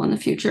really cool in the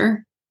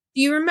future.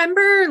 Do you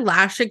remember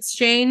Lash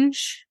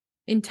Exchange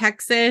in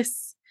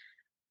Texas?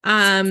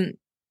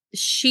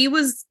 She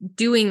was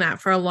doing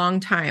that for a long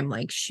time.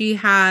 Like she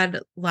had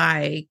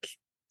like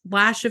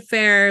Lash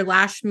Affair,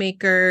 Lash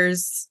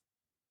Makers.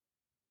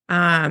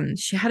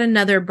 She had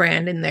another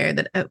brand in there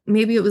that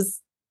maybe it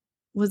was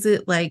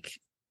it like,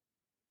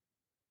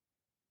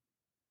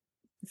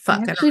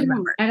 fuck, I don't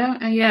remember. I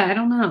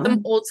don't know.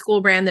 Some old school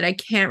brand that I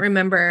can't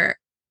remember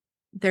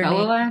their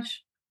name.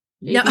 Lash?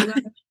 No.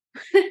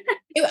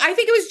 I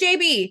think it was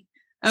JB.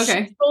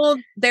 Okay. She sold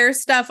their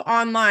stuff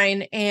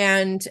online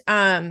and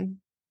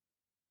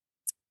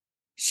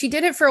she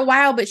did it for a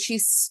while, but she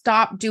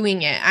stopped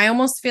doing it. I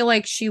almost feel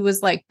like she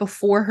was like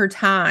before her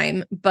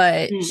time,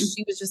 but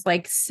she was just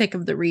like sick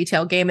of the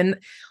retail game. And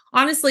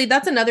honestly,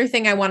 that's another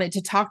thing I wanted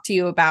to talk to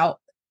you about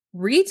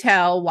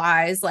retail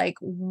wise, like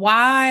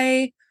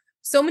why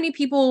so many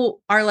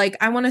people are like,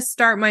 I want to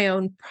start my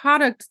own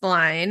product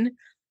line.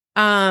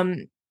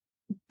 But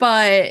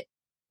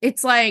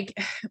it's like,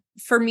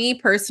 for me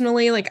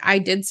personally, like I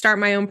did start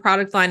my own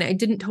product line. I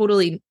didn't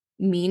totally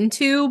mean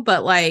to,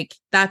 but like,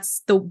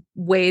 that's the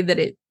way that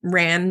it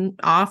ran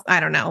off. I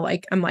don't know.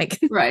 Like, I'm like,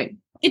 right.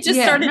 It just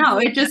started. No,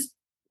 it just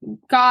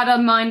got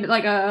a mind,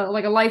 like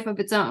a life of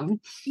its own.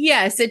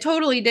 Yes, it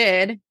totally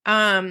did.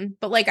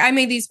 But like I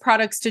made these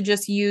products to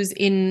just use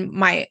in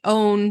my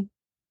own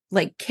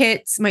like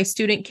kits, my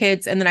student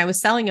kits, and then I was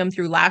selling them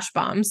through Lash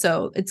Bomb.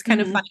 So it's kind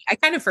of funny. I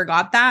kind of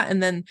forgot that.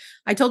 And then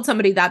I told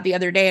somebody that the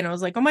other day and I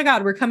was like, oh my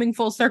God, we're coming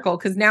full circle.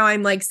 Cause now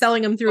I'm like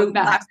selling them through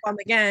Lash Bomb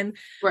again.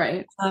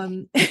 Right.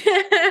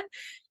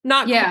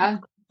 Not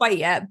quite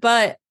yet,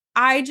 but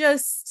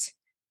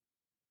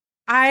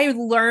I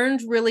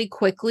learned really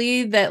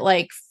quickly that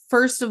like,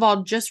 first of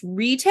all, just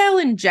retail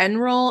in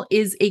general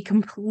is a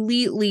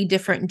completely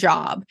different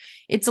job.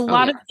 It's a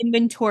lot of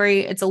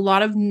inventory. It's a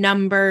lot of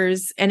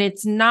numbers, and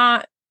it's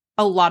not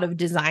a lot of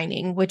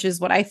designing, which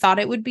is what I thought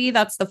it would be.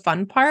 That's the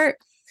fun part.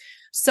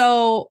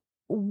 So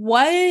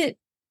what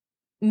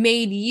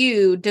made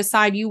you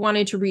decide you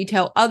wanted to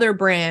retail other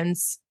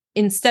brands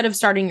instead of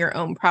starting your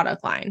own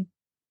product line?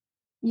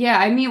 Yeah,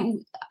 I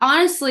mean,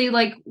 honestly,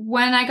 like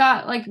when I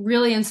got like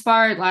really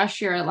inspired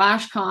last year at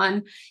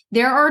LashCon,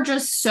 there are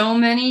just so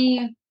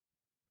many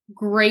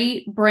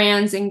great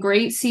brands and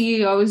great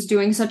CEOs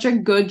doing such a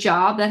good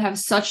job that have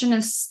such an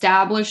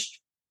established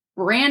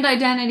brand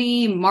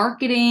identity,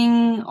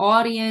 marketing,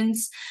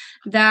 audience,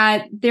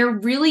 that there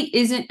really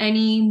isn't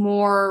any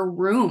more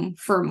room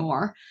for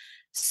more.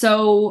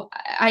 So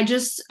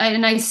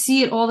and I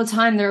see it all the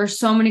time. There are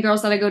so many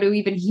girls that I go to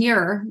even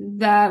here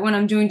that when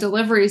I'm doing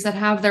deliveries that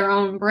have their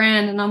own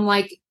brand, and I'm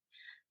like,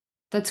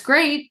 that's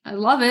great. I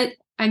love it.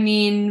 I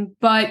mean,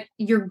 but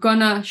you're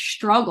gonna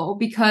struggle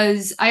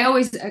because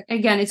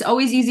again, it's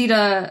always easy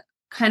to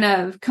kind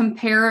of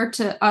compare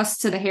to us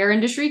to the hair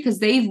industry because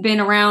they've been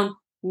around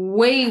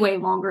way, way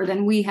longer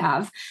than we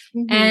have.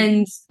 Mm-hmm.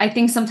 And I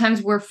think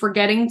sometimes we're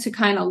forgetting to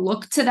kind of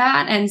look to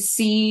that and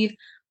see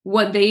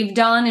what they've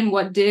done and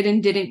what did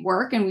and didn't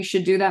work. And we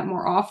should do that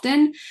more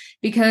often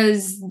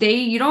because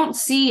you don't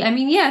see, I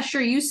mean, yeah,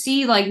 sure, you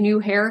see like new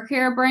hair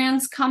care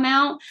brands come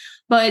out,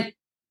 but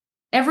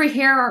every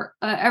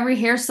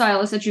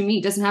hairstylist that you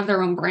meet doesn't have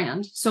their own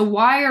brand. So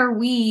why are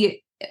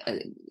we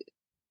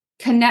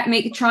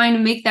trying to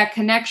make that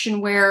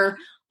connection where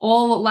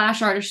all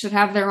lash artists should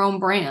have their own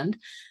brand?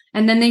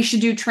 And then they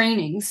should do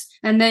trainings.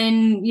 And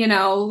then,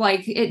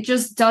 like it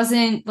just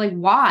doesn't, like,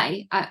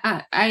 why?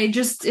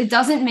 It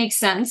doesn't make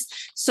sense.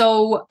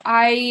 So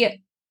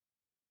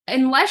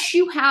unless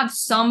you have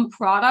some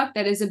product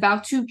that is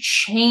about to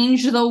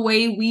change the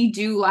way we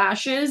do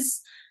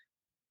lashes,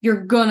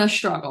 you're gonna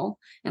struggle.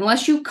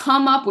 Unless you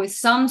come up with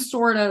some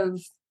sort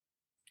of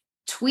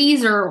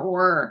tweezer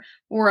or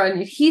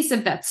an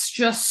adhesive that's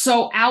just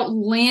so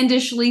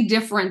outlandishly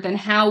different than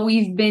how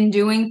we've been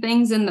doing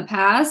things in the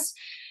past,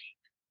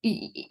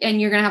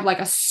 and you're going to have like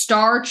a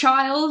star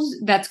child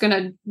that's going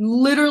to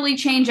literally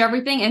change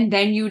everything, and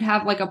then you'd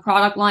have like a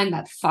product line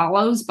that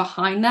follows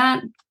behind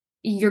that,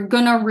 you're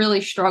going to really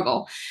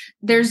struggle.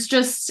 There's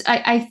just,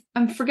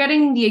 I'm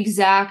forgetting the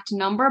exact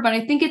number, but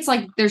I think it's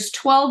like there's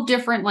 12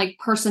 different like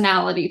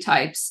personality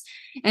types.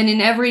 And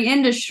in every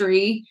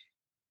industry,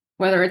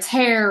 whether it's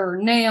hair or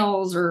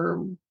nails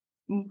or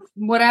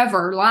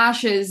whatever,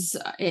 lashes,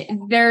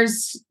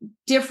 there's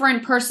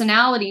different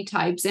personality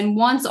types. And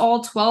once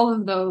all 12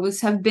 of those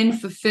have been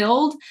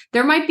fulfilled,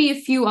 there might be a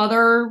few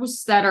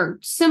others that are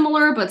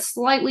similar, but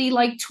slightly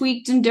like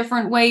tweaked in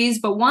different ways.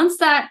 But once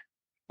that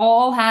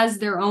all has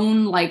their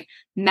own like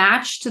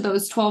match to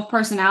those 12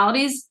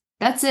 personalities,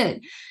 that's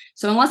it.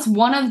 So unless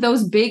one of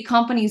those big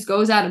companies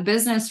goes out of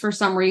business for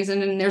some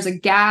reason and there's a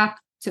gap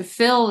to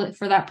fill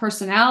for that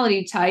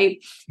personality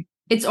type,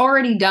 it's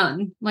already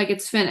done. Like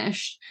it's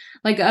finished.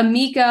 Like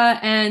Amika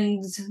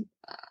and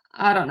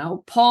I don't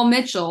know, Paul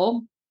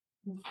Mitchell,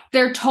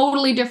 they're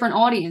totally different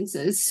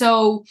audiences.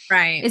 So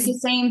right. It's the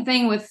same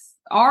thing with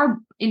our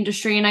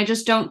industry. And I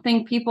just don't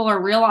think people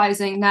are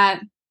realizing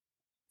that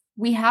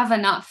we have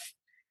enough.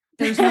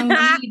 There's no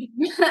need.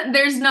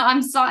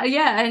 I'm sorry.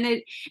 Yeah.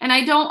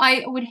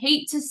 I would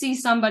hate to see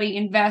somebody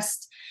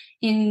invest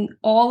in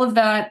all of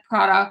that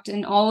product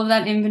and all of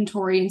that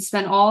inventory and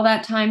spend all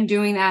that time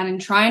doing that and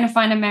trying to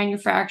find a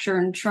manufacturer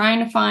and trying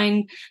to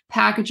find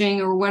packaging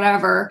or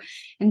whatever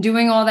and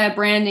doing all that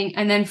branding,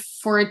 and then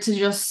for it to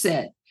just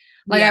sit.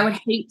 Like, I would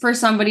hate for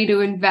somebody to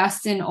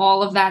invest in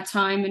all of that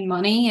time and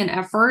money and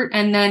effort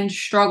and then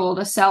struggle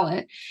to sell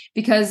it.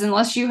 Because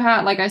unless you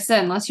have, like I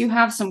said, unless you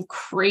have some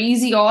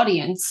crazy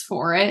audience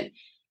for it,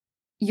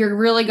 you're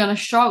really going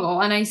to struggle.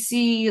 And I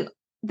see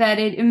that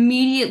it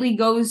immediately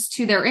goes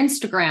to their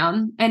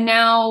Instagram, and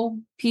now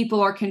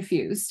people are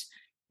confused.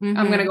 Mm-hmm.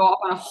 I'm going to go off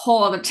on a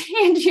whole other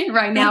tangent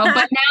right now,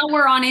 but now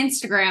we're on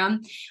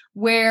Instagram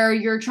where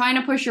you're trying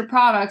to push your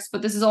products,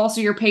 but this is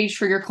also your page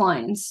for your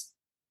clients.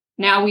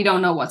 Now we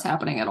don't know what's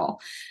happening at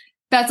all.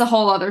 That's a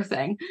whole other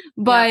thing.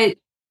 But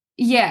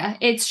yeah,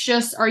 it's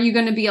just, are you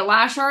going to be a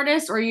lash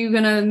artist or are you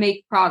going to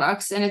make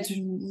products? And it's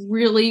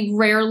really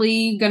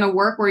rarely going to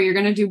work where you're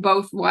going to do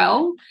both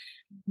well.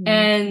 Mm-hmm.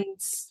 And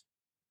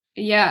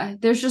yeah,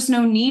 there's just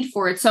no need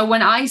for it. So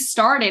when I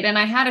started, and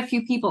I had a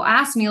few people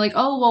ask me like,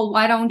 oh, well,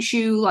 why don't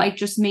you like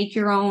just make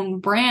your own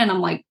brand? I'm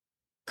like,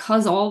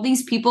 because all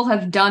these people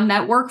have done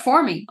that work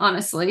for me,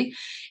 honestly.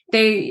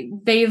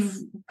 They've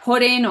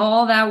put in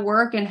all that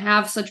work and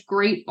have such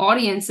great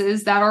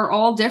audiences that are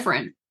all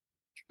different.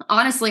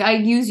 Honestly, I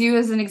use you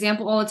as an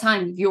example all the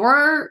time.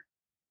 Your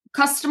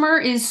customer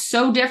is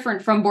so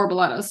different from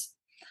Borboletta's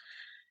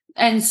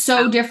and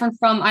so different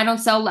from, I don't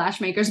sell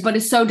lash makers, but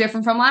it's so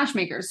different from lash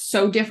makers,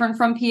 so different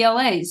from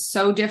PLAs,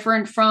 so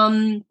different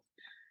from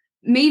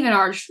Maven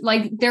Arch.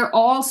 Like, they're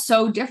all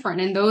so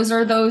different. And those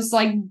are those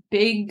like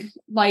big,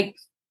 like,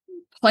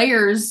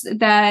 players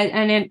that,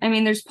 I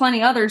mean, there's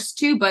plenty others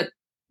too, but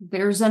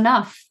there's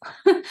enough.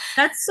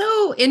 That's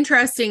so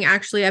interesting.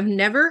 Actually, I've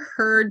never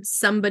heard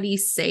somebody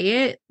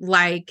say it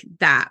like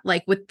that.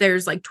 Like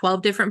there's like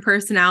 12 different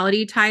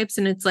personality types.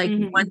 And it's like,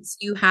 once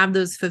you have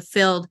those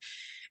fulfilled,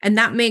 and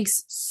that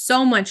makes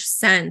so much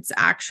sense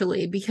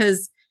actually,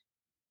 because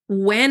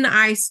when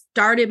I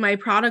started my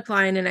product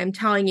line, and I'm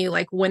telling you,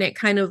 like when it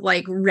kind of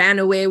like ran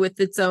away with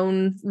its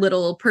own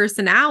little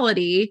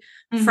personality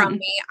from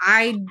me,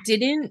 I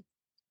didn't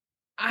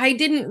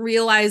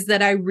realize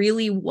that I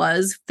really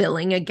was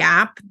filling a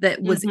gap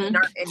that was in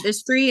our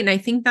industry. And I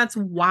think that's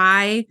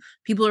why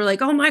people are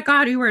like, oh my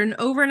God, you were an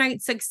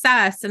overnight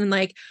success. And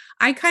like,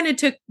 I kind of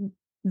took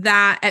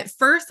that at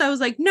first. I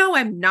was like, no,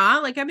 I'm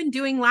not. Like, I've been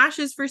doing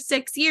lashes for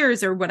 6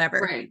 years or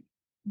whatever. Right.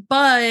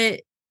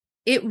 But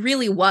it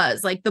really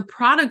was like the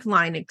product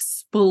line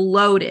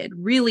exploded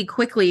really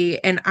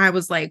quickly. And I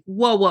was like,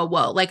 whoa, whoa,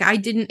 whoa. Like I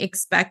didn't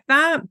expect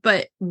that.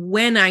 But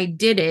when I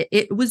did it,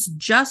 it was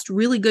just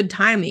really good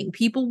timing.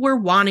 People were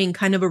wanting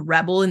kind of a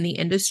rebel in the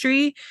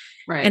industry.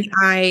 Right. And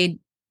I,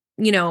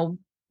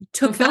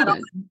 took that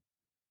on.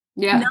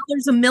 Yeah. Now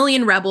there's a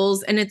million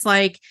rebels. And it's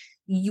like,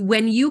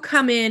 when you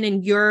come in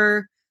and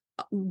you're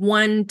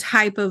one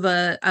type of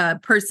a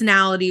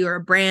personality or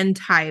a brand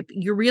type,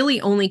 you're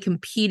really only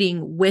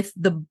competing with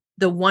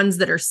the ones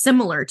that are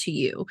similar to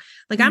you.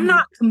 Like I'm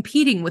not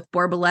competing with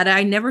Borboleta.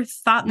 I never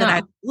thought that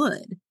I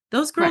would.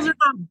 Those girls are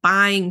not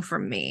buying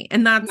from me,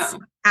 and that's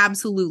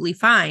absolutely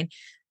fine.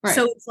 Right.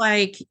 So it's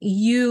like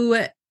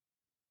you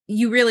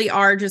really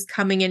are just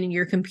coming in and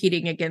you're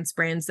competing against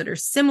brands that are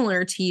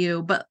similar to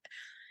you.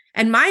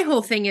 And my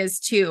whole thing is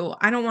too,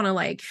 I don't want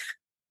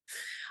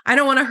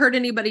to hurt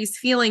anybody's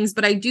feelings,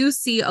 but I do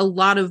see a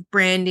lot of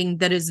branding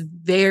that is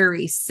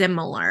very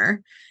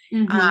similar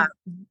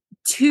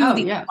to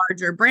the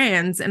larger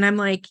brands. And I'm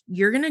like,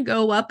 you're going to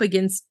go up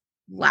against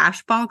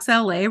Lashbox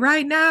LA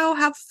right now?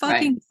 Have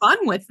fucking fun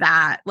with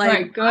that.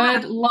 Like,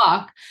 good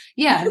luck.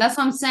 Yeah, that's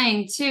what I'm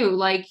saying too.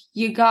 Like,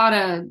 you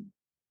gotta,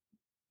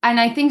 and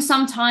I think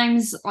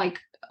sometimes, like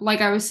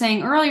I was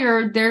saying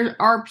earlier, there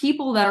are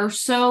people that are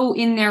so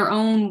in their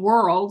own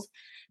world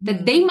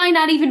that they might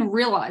not even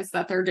realize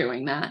that they're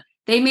doing that.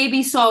 They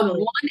maybe saw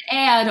one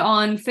ad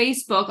on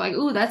Facebook, like,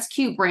 ooh, that's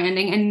cute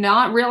branding, and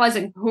not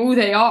realizing who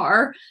they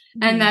are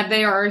and that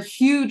they are a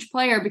huge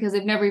player because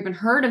they've never even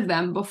heard of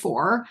them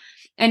before.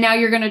 And now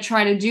you're going to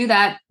try to do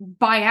that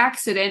by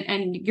accident,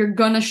 and you're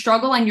going to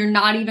struggle, and you're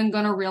not even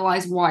going to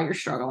realize why you're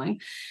struggling.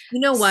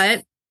 You know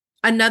what?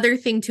 Another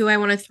thing too I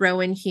want to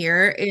throw in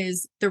here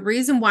is the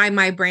reason why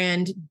my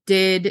brand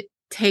did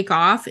take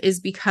off is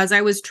because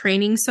I was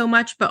training so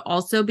much, but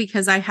also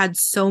because I had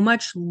so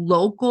much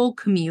local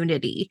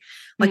community.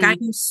 Like I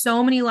knew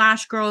so many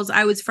lash girls.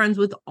 I was friends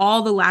with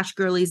all the lash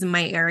girlies in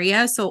my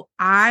area. So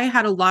I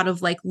had a lot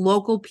of like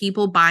local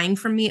people buying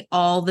from me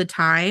all the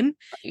time,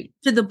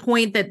 to the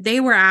point that they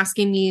were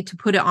asking me to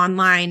put it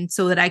online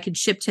so that I could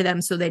ship to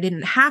them so they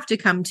didn't have to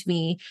come to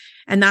me.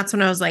 And that's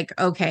when I was like,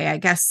 okay, I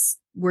guess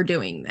we're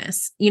doing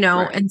this,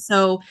 And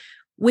so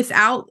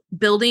without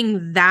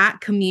building that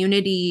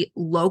community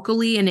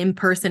locally and in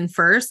person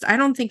first, I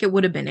don't think it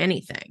would have been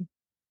anything.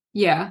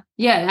 Yeah.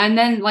 Yeah. And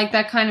then like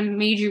that kind of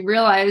made you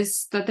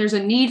realize that there's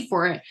a need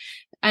for it.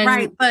 And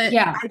right. But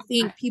I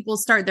think people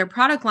start their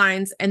product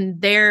lines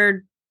and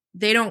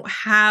they don't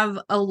have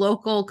a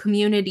local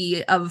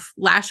community of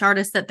lash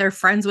artists that they're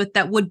friends with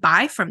that would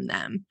buy from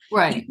them.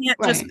 Right. You can't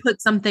just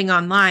put something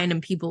online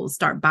and people will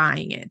start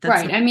buying it.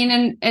 That's right. I mean,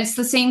 and it's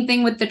the same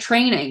thing with the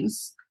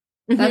trainings.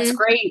 That's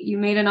great. You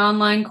made an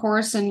online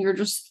course and you're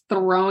just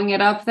throwing it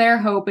up there,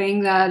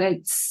 hoping that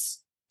it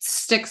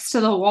sticks to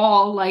the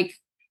wall. Like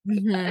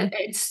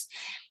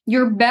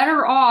you're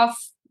better off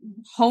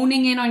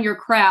honing in on your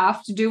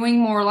craft, doing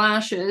more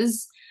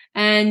lashes,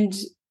 and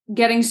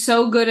getting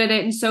so good at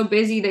it and so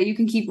busy that you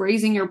can keep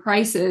raising your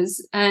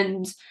prices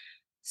and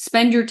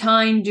spend your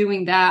time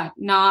doing that,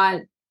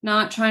 not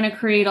trying to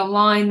create a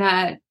line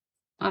that,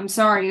 I'm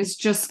sorry, is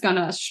just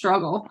gonna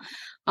struggle.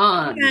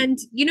 And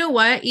you know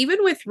what?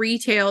 Even with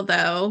retail,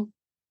 though,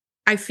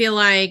 I feel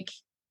like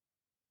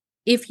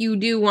if you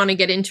do want to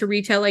get into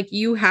retail, like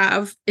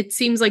it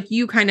seems like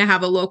you kind of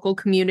have a local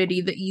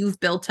community that you've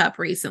built up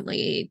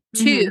recently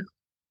too.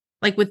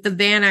 Like with the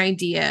van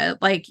idea,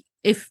 like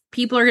if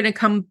people are going to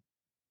come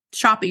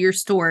shop at your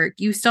store,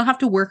 you still have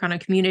to work on a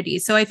community.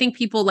 So I think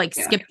people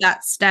skip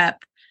that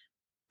step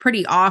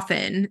pretty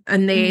often,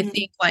 and they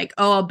think like,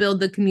 oh, I'll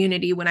build the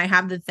community when I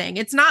have the thing.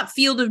 It's not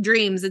Field of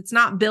Dreams. It's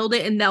not build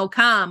it and they'll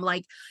come.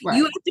 Like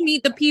you have to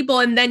meet the people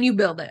and then you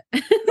build it.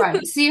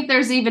 Right. See if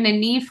there's even a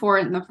need for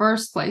it in the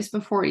first place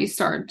before you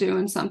start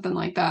doing something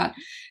like that.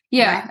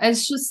 Yeah. Right.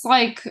 It's just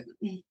like,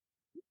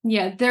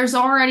 there's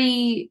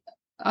already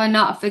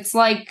enough. It's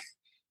like,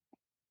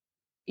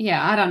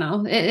 I don't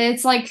know.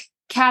 It's like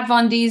Kat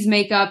Von D's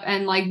makeup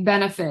and like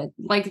Benefit.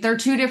 Like they're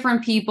two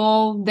different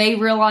people. They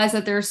realize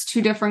that there's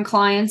two different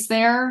clients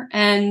there.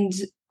 And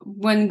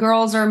when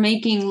girls are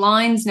making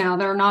lines now,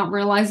 they're not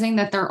realizing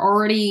that there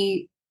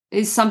already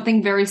is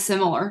something very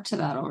similar to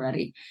that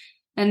already.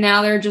 And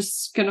now they're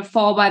just going to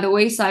fall by the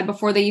wayside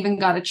before they even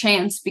got a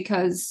chance,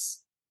 because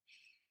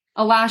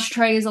a lash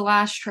tray is a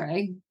lash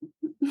tray.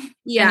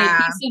 Yeah. An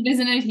adhesive is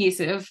an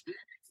adhesive.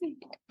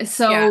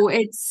 So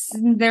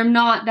they're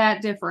not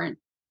that different.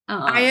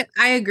 I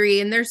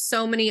agree. And there's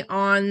so many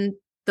on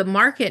the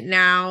market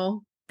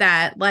now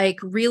that like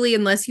really,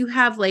 unless you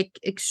have like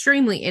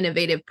extremely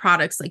innovative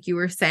products, like you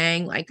were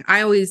saying, like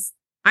I always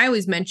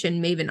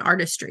mention Maven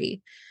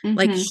Artistry.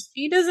 Like Mm-hmm.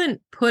 she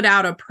doesn't put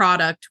out a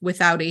product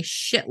without a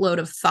shitload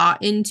of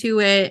thought into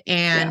it.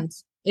 Yeah. And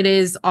it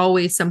is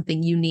always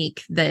something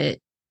unique that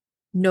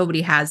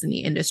nobody has in the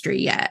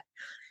industry yet.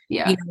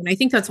 Yeah. And I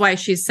think that's why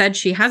she said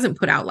she hasn't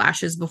put out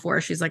lashes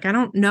before. She's like, I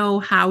don't know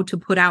how to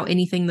put out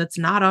anything that's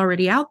not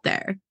already out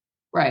there.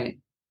 Right.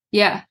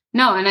 Yeah.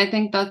 No, and I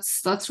think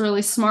that's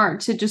really smart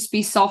to just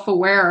be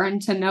self-aware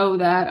and to know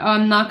that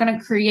I'm not going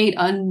to create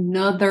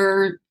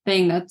another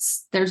thing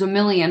there's a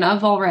million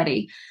of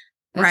already.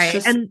 That's Right.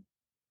 just And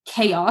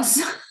chaos.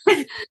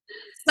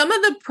 some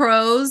of the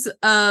pros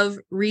of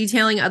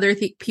retailing other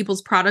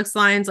people's products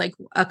lines, like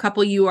a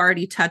couple you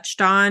already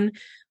touched on,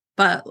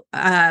 but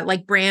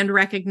like brand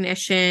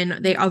recognition,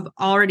 they have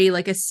already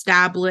like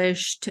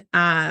established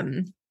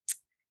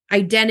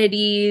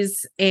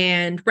identities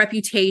and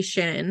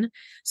reputation.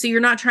 So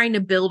you're not trying to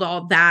build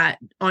all that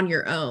on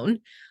your own.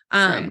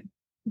 Right.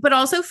 But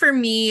also for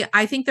me,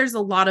 I think there's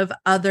a lot of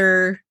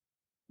other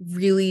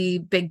really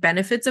big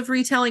benefits of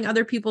retailing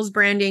other people's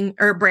branding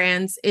or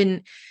brands.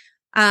 In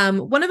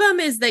one of them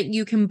is that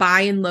you can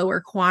buy in lower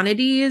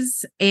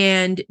quantities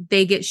and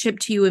they get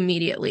shipped to you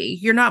immediately.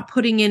 You're not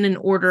putting in an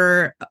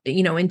order,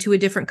 into a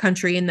different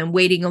country and then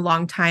waiting a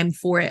long time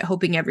for it,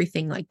 hoping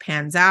everything like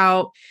pans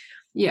out.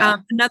 Yeah.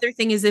 Another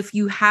thing is if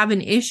you have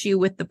an issue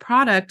with the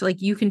product, like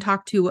you can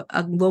talk to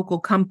a local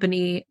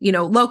company,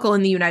 local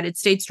in the United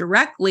States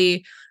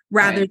directly,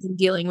 rather Right. than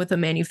dealing with a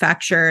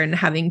manufacturer and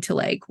having to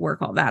like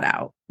work all that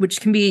out,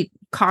 which can be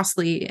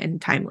costly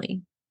and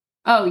timely.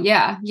 Oh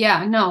yeah.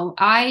 Yeah. No,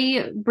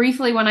 I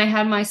briefly, when I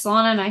had my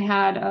salon and I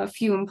had a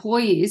few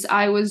employees,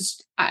 I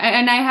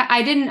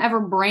didn't ever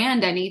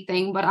brand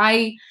anything, but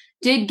I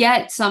did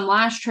get some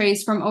lash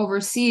trays from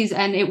overseas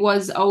and it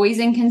was always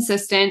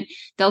inconsistent.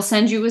 They'll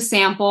send you a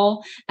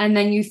sample and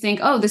then you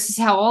think, oh, this is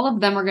how all of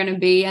them are going to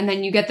be. And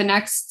then you get the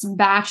next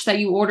batch that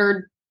you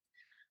ordered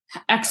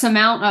X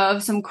amount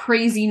of some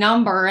crazy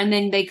number and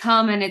then they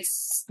come and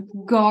it's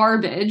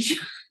garbage.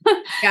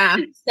 Yeah.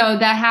 So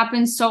that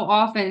happens so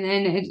often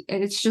and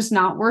it's just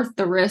not worth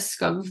the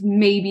risk of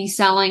maybe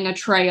selling a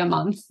tray a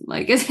month.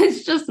 Like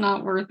it's just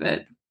not worth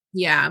it.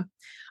 Yeah.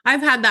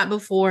 I've had that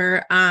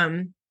before,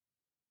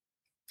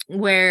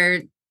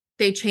 where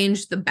they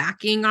changed the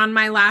backing on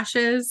my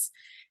lashes.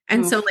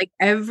 And so Oof. like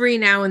every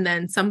now and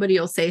then somebody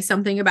will say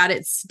something about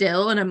it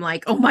still. And I'm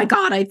like, oh my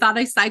God, I thought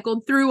I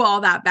cycled through all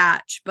that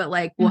batch, but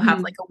like we'll have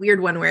like a weird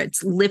one where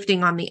it's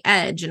lifting on the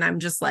edge. And I'm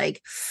just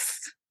like,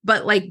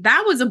 but like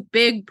that was a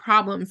big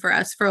problem for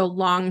us for a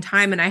long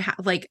time. And I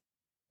have like,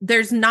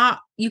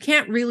 you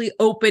can't really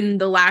open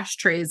the lash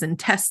trays and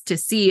test to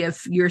see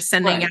if you're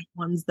sending out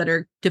ones that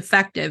are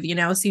defective,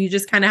 so you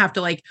just kind of have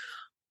to like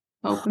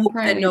Hope and hope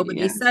that pray.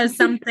 nobody Yeah. says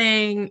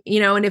something,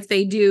 and if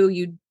they do,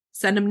 you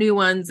send them new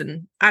ones.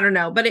 And I don't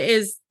know, but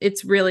it's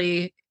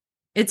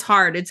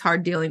hard. It's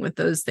hard dealing with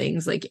those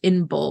things like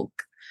in bulk.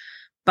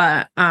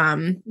 But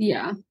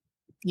Yeah.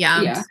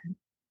 yeah. Yeah.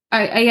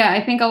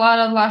 I think a lot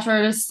of lash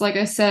artists, like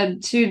I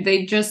said, too,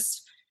 they just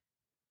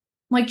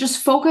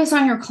focus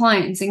on your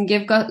clients and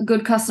give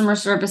good customer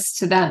service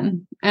to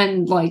them.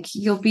 And like,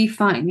 you'll be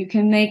fine. You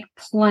can make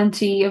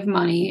plenty of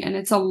money. And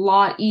it's a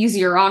lot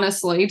easier,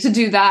 honestly, to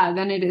do that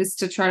than it is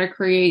to try to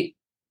create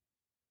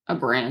a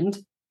brand.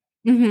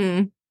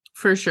 Mm-hmm,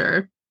 for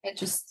sure. It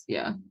just,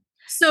 yeah.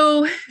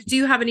 So do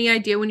you have any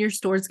idea when your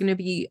store is going to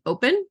be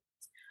open?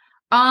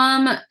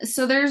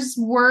 So there's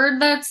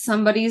word that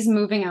somebody's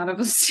moving out of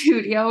a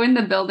studio in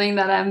the building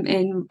that I'm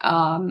in,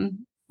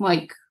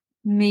 like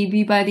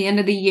maybe by the end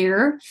of the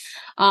year.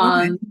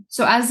 Okay.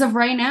 So as of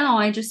right now,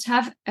 I just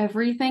have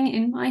everything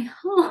in my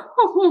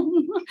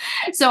home.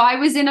 So I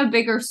was in a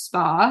bigger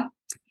spa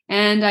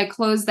and I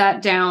closed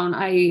that down.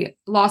 I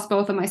lost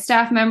both of my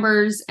staff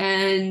members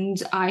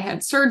and I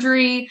had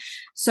surgery.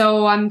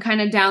 So I'm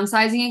kind of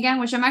downsizing again,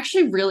 which I'm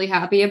actually really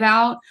happy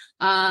about.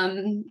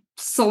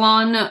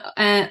 Salon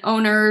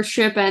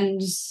ownership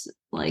and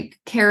like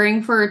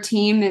caring for a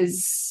team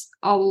is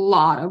a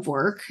lot of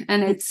work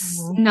and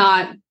it's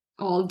not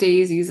all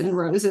daisies and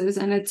roses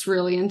and it's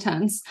really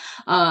intense.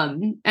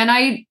 And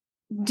I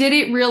did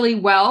it really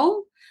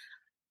well.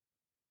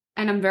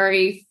 And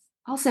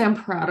I'll say I'm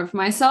proud of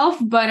myself,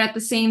 but at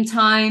the same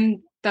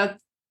time, that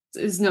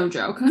is no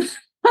joke.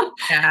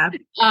 Yeah.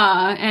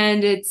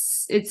 And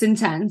it's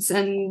intense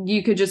and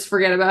you could just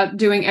forget about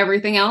doing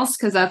everything else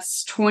because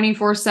that's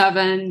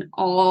 24/7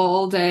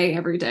 all day,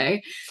 every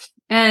day.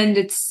 And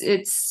it's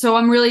so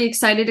I'm really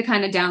excited to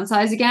kind of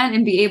downsize again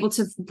and be able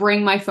to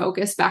bring my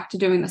focus back to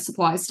doing the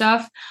supply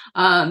stuff.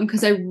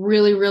 Because I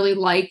really, really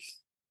like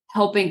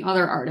helping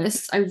other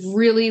artists. I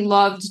really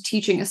loved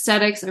teaching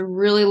aesthetics. I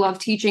really love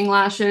teaching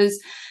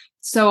lashes.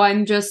 So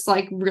I'm just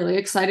like really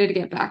excited to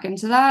get back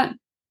into that.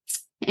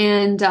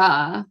 And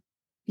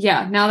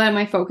yeah, now that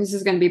my focus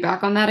is going to be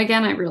back on that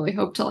again, I really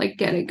hope to like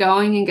get it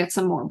going and get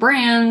some more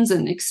brands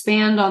and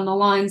expand on the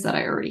lines that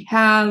I already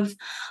have.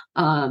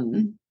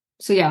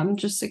 So yeah, I'm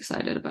just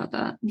excited about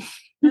that.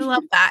 I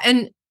love that.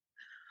 And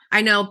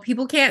I know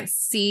people can't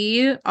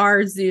see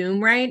our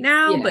Zoom right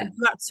now, but Yeah.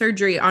 you got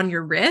surgery on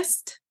your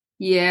wrist.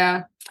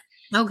 Yeah.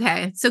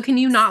 Okay. So can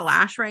you not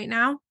lash right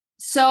now?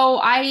 So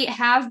I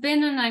have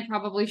been, and I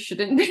probably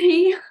shouldn't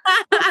be.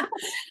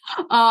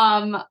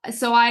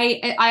 So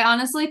I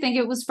honestly think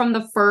it was from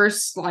the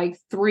first like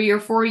 3 or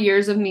 4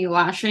 years of me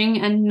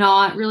lashing and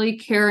not really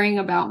caring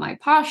about my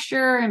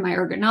posture and my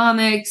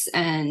ergonomics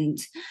and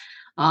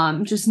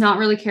just not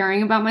really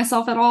caring about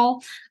myself at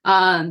all.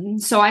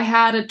 So I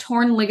had a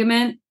torn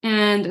ligament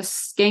and a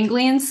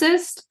ganglion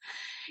cyst,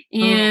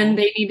 and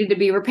Oh. they needed to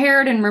be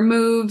repaired and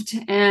removed.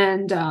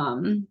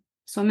 And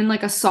so I'm in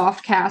like a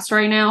soft cast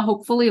right now,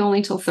 hopefully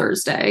only till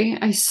Thursday.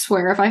 I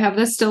swear, if I have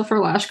this still for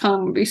LashCon, I'm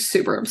gonna be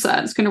super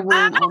upset. It's gonna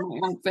ruin all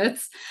my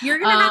outfits. You're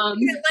gonna have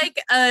to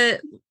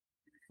get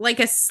like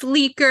a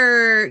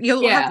sleeker.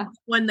 You'll have to Yeah. get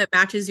one that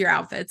matches your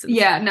outfits.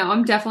 Yeah, no,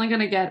 I'm definitely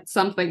gonna get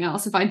something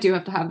else if I do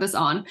have to have this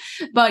on.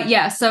 But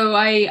yeah, so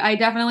I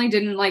definitely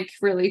didn't like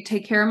really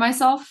take care of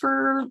myself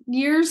for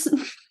years.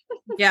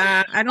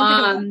 Yeah, I don't think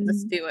a lot of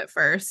us do at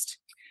first.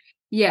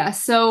 Yeah,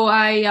 so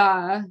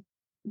I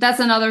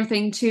that's another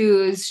thing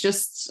too, is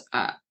just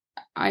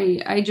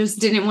I just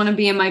didn't want to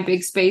be in my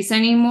big space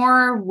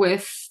anymore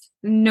with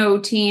no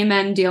team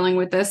and dealing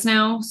with this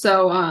now.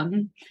 So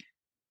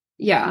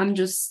yeah, I'm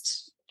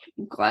just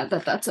glad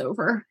that that's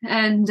over.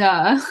 And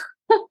Yeah,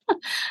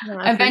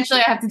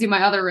 eventually I have to do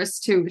my other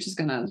wrist too, which is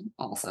gonna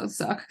also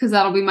suck because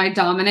that'll be my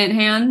dominant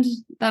hand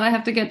that I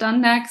have to get done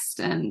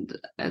next, and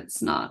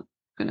it's not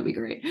gonna be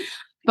great.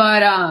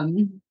 But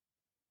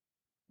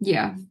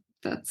yeah,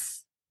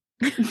 that's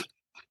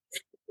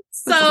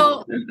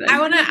so I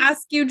want to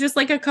ask you just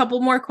like a couple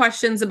more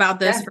questions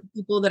about this for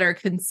people that are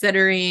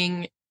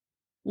considering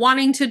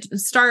wanting to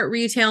start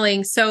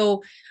retailing.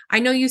 So I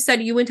know you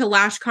said you went to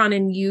LashCon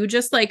and you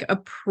just like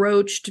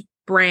approached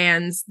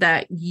brands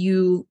that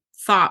you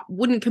thought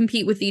wouldn't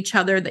compete with each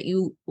other that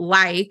you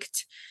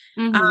liked.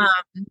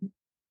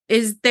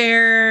 Is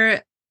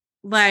there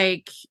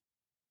like,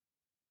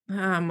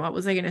 what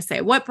was I going to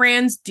say? What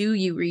brands do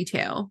you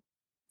retail?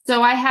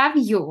 So I have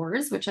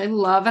yours, which I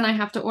love, and I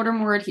have to order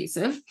more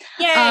adhesive.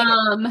 Yay!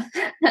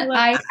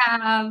 I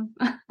have,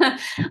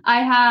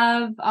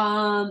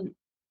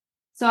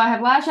 so I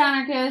have Lash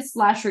Anarchist,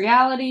 Lash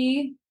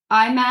Reality,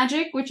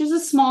 iMagic, which is a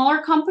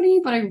smaller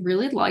company, but I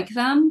really like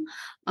them.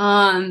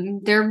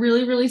 They're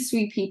really, really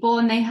sweet people,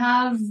 and they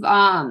have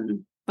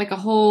like a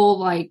whole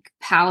like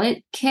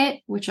palette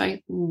kit, which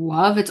I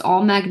love. It's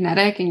all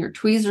magnetic, and your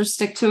tweezers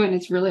stick to it, and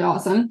it's really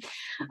awesome.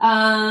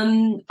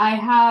 I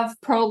have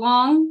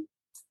Prolong.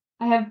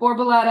 I have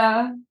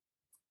Borboleta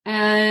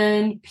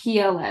and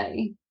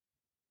PLA.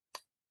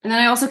 And then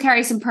I also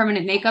carry some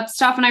permanent makeup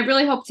stuff. And I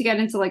really hope to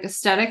get into like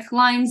aesthetic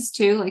lines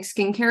too, like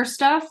skincare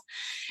stuff.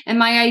 And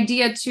my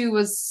idea too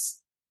was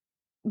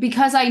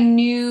because I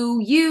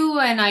knew you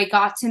and I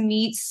got to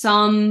meet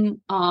some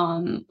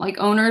like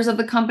owners of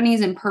the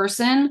companies in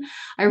person,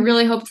 I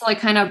really hope to like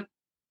kind of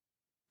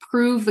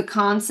prove the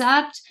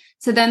concept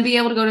to then be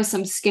able to go to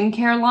some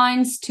skincare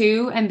lines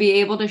too and be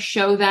able to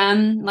show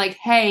them like,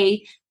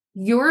 hey,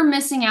 you're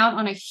missing out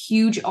on a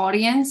huge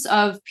audience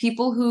of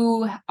people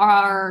who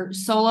are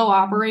solo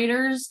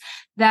operators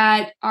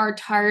that are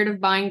tired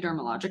of buying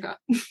Dermalogica.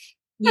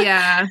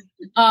 Yeah.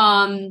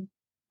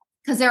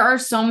 Because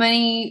there's so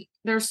many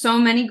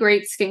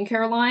great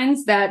skincare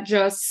lines that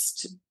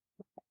just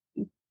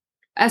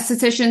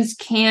estheticians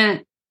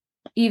can't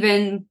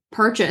even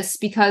purchase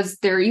because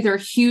they're either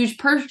huge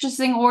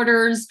purchasing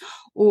orders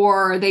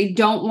or they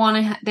don't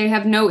want to they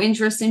have no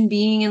interest in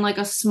being in like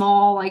a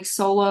small like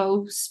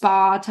solo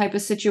spa type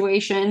of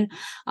situation.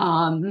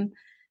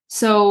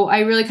 So I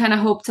really kind of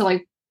hope to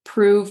like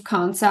prove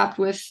concept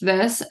with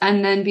this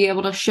and then be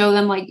able to show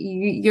them like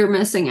you're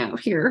missing out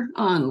here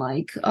on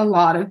like a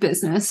lot of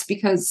business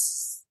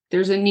because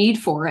there's a need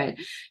for it.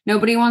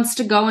 Nobody wants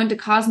to go into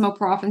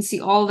Cosmoprof and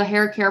see all the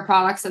hair care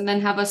products and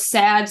then have a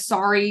sad,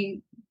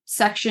 sorry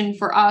section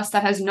for us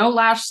that has no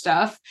lash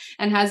stuff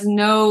and has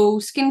no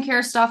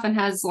skincare stuff and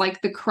has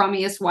like the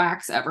crummiest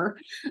wax ever.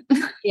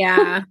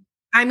 Yeah.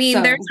 I mean,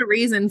 So, there's a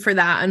reason for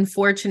that,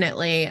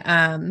 unfortunately.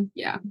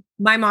 yeah.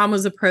 My mom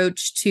was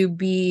approached to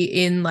be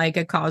in like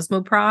a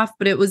Cosmoprof,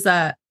 but it was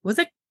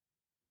it?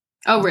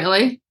 Oh,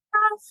 really?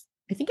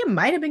 I think it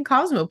might have been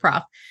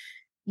Cosmoprof.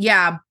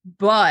 Yeah,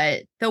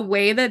 but the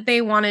way that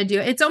they want to do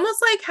it, it's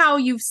almost like how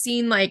you've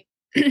seen like,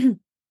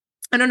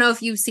 I don't know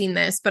if you've seen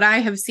this, but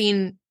I have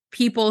seen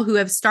people who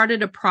have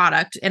started a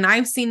product, and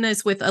I've seen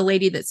this with a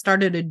lady that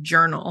started a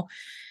journal,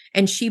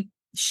 and she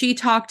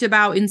talked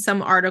about in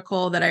some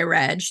article that I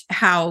read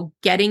how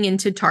getting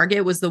into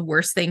Target was the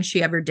worst thing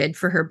she ever did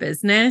for her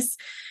business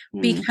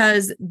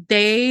because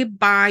they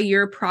buy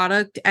your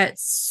product at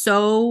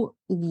so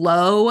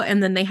low,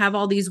 and then they have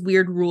all these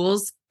weird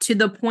rules to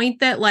the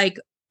point that like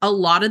a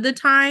lot of the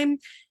time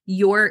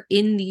you're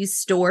in these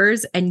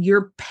stores and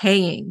you're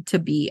paying to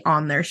be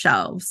on their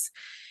shelves.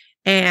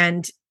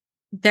 And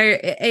there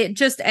it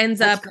just ends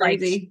That's up like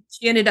crazy.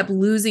 she ended up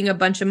losing a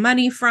bunch of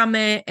money from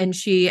it, and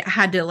she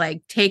had to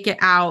like take it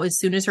out as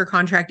soon as her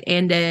contract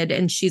ended,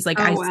 and she's like,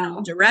 Oh I sell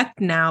wow.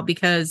 direct now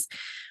because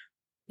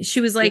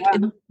she was like,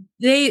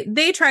 Yeah.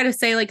 they try to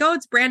say like, oh,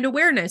 it's brand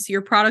awareness,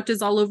 your product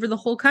is all over the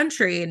whole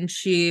country, and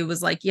she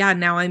was like, yeah,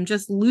 now I'm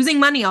just losing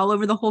money all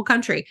over the whole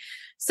country.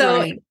 So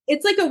Right.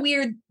 it's like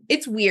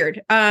it's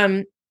weird.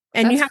 And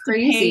you That's have to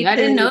pay crazy. I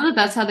didn't know that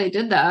that's how they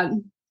did that.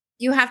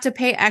 you have to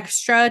pay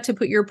extra to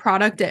put your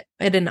product at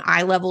an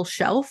eye level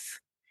shelf,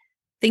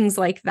 things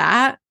like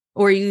that,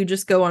 or you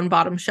just go on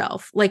bottom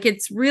shelf. Like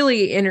it's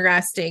really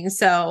interesting.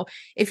 So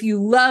if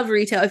you love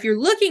retail, if you're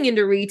looking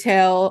into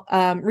retail,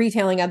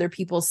 retailing other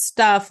people's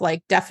stuff,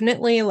 like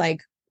definitely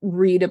like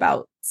read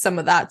about some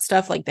of that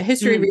stuff, like the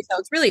history of Mm. retail.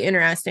 It's really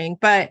interesting.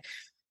 But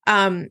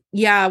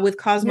yeah, with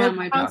Yeah, Cosmo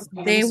my Puffs, dog's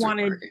having a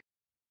stomach bug.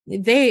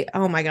 they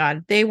oh my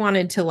God, they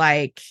wanted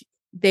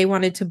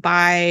to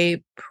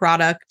buy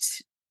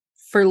product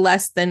for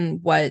less than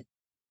what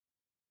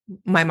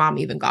my mom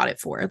even got it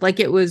for. Like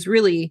it was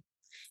weird.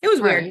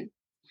 Right.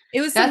 It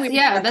was some That's weird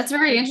yeah, stuff. that's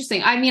very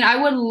interesting. I mean,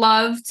 I would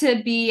love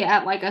to be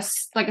at like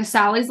a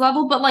Sally's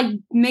level, but like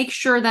make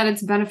sure that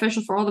it's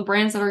beneficial for all the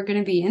brands that are going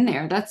to be in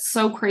there. That's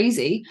so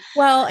crazy.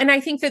 Well, and I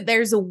think that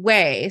there's a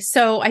way.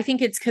 So I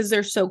think it's because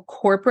they're so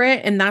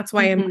corporate. And that's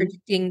why I'm Hmm.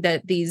 predicting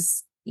that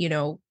these,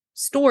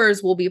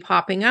 stores will be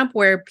popping up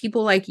where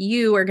people like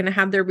you are going to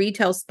have their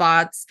retail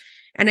spots.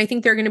 And I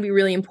think they're going to be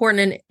really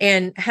important.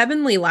 And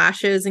Heavenly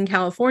Lashes in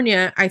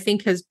California, I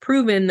think has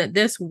proven that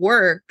this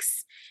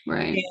works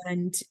Right.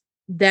 and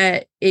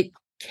that it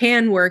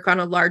can work on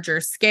a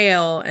larger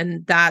scale.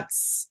 And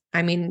that's,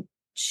 I mean,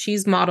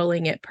 she's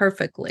modeling it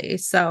perfectly.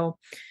 So,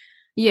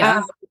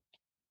 Yeah.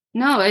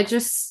 No,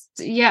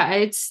 yeah,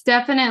 it's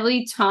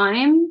definitely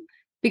time mhm.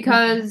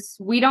 because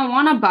we don't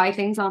want to buy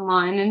things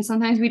online and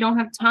sometimes we don't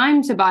have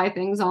time to buy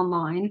things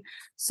online.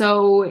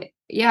 So,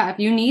 yeah, if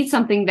you need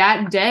something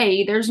that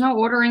day, there's no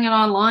ordering it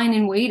online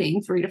and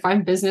waiting 3 to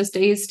 5 business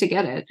days to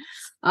get it.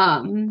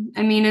 I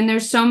mean, and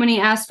there's so many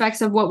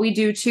aspects of what we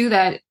do too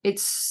that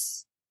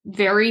it's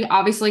very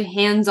obviously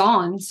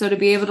hands-on. So to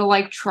be able to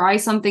like try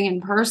something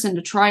in person,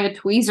 to try a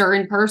tweezer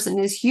in person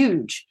is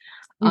huge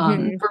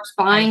Mhm. first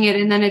I buying it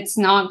and then it's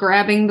not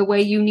grabbing the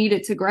way you need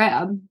it to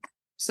grab.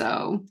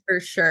 So for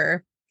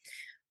sure.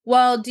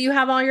 Well, do you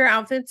have all your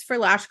outfits for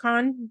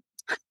LashCon?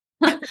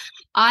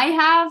 I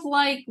have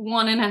like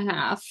one and a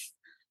half.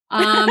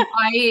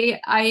 I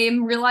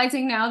am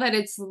realizing now that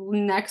it's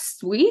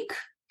next week.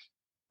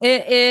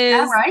 It Is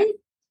that is right?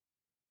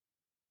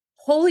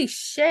 holy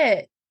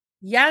shit.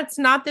 Yeah, it's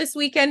not this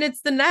weekend,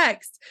 it's the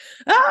next.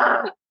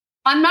 Ah!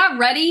 I'm not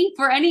ready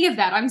for any of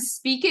that. I'm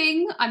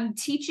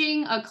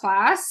teaching a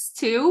class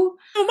too.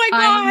 Oh my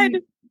I'm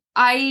God.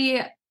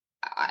 I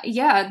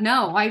yeah,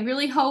 no. I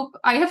really hope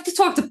I have to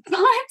talk to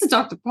I have to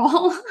talk to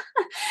Paul.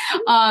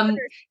 um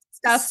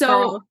Stuff, so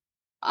girl.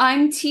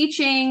 I'm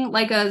teaching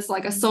like a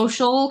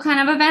social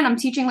kind of event. I'm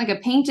teaching like a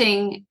paint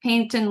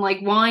and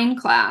like wine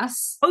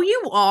class. Oh,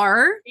 you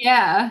are?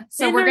 Yeah.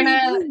 So When we're are you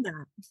gonna doing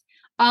that?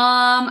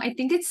 I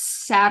think it's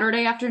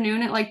Saturday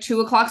afternoon at like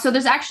 2 o'clock. So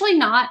there's actually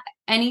not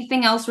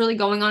anything else really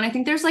going on. I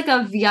think there's like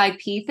a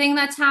VIP thing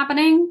that's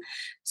happening.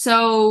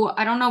 So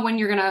I don't know when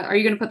are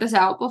you gonna put this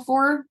out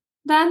before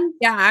then?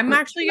 Yeah, I'm Or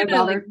actually should I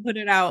gonna like bother? put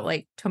it out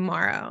like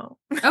tomorrow.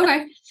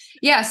 Okay.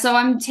 Yeah, so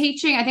I'm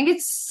teaching, I think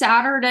it's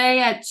Saturday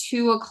at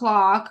 2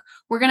 o'clock.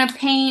 We're gonna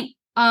paint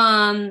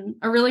a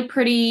really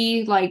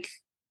pretty like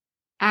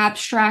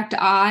abstract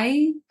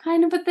eye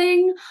kind of a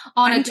thing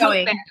on a I'm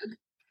tote bag. going.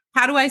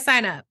 How do I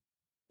sign up?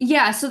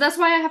 Yeah, so that's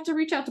why I have to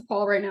reach out to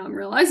Paul right now, I'm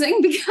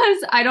realizing,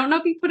 because I don't know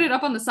if he put it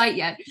up on the site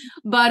yet.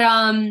 But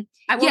I won't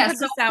yeah, put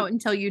so this out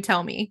until you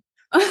tell me.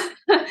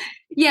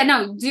 yeah,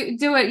 no,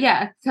 do it,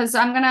 yeah, because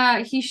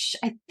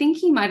I think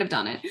he might have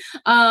done it.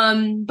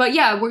 But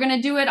yeah, we're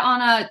gonna do it on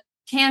a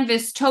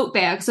canvas tote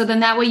bag, so then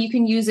that way you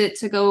can use it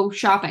to go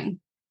shopping.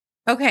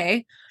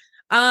 Okay.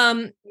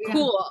 Yeah.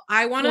 Cool.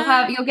 I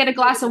wanna You'll get a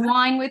glass of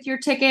wine with your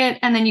ticket,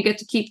 and then you get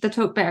to keep the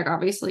tote bag,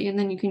 obviously, and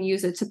then you can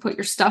use it to put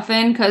your stuff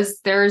in because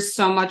there's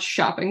so much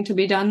shopping to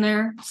be done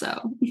there.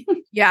 So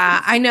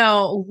Yeah, I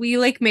know. We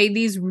like made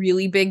these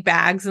really big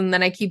bags, and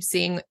then I keep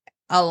seeing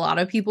a lot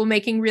of people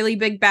making really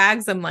big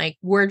bags. I'm like,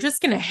 we're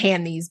just gonna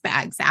hand these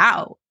bags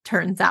out,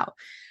 turns out.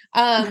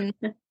 Um,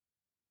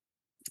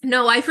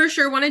 no, I for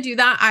sure want to do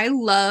that. I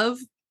love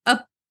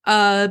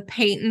a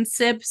paint and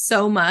sip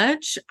so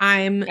much.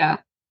 I'm yeah,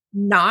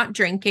 not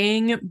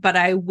drinking, but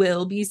I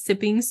will be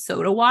sipping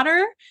soda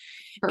water.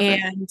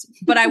 perfect.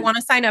 But I want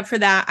to sign up for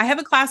that. I have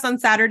a class on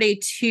Saturday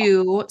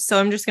too, so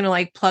I'm just gonna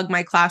like plug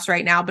my class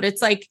right now. But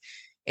it's like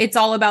it's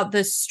all about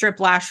the strip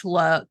lash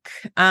look.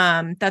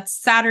 That's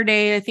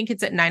Saturday. I think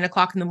it's at 9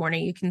 o'clock in the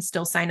morning. You can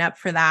still sign up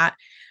for that.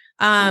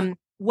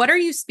 What are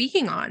you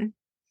speaking on?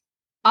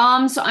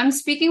 So I'm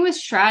speaking with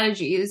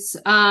strategies,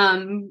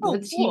 Oh,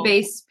 with cool.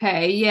 tea-based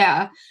pay.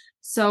 Yeah.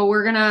 So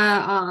we're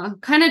gonna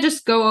kind of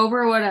just go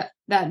over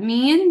that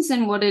means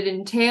and what it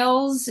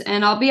entails.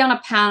 And I'll be on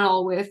a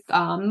panel with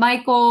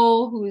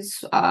Michael, who's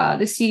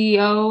the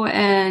CEO,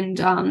 and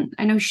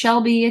I know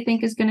Shelby, I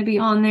think, is going to be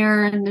on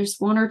there, and there's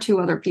one or two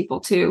other people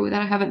too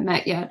that I haven't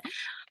met yet.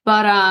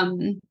 But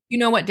you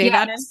know what day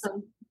that is?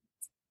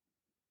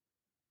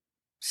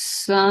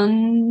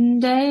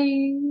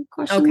 Sunday?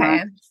 Question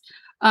mark.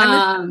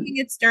 I'm assuming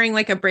it's during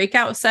like a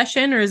breakout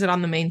session, or is it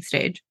on the main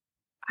stage?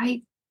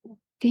 I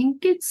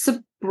think it's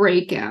a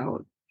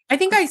breakout. I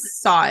think I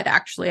saw it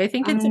actually. I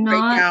think it's a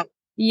breakout.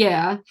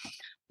 Yeah.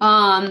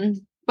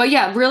 But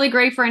yeah, really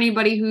great for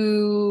anybody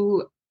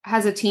who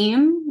has a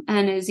team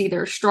and is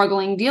either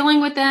struggling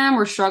dealing with them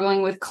or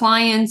struggling with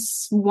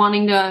clients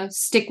wanting to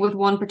stick with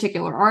one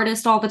particular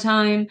artist all the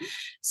time.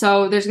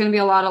 So there's going to be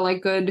a lot of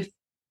like good,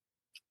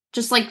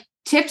 just like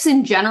tips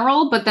in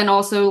general, but then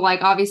also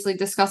like obviously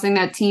discussing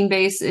that team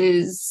base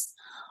is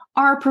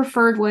our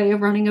preferred way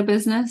of running a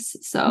business.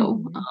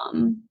 So,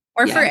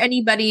 or for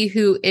anybody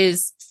who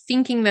is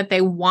thinking that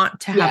they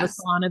want to have a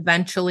salon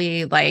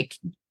eventually, like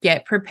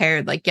get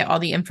prepared, like get all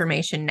the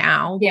information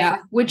now. Yeah,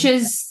 which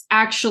is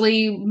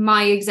actually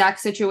my exact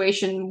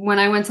situation. When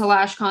I went to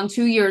LashCon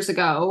 2 years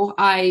ago,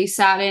 I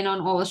sat in on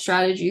all the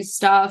strategy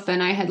stuff,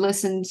 and I had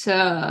listened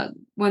to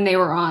when they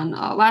were on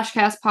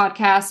Lashcast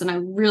podcast, and I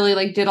really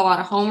like did a lot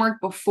of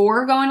homework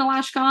before going to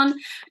LashCon,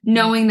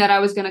 knowing that I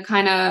was going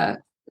to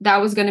that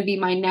was going to be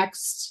my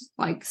next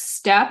like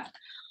step.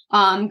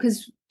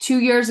 Because 2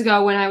 years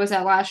ago when I was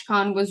at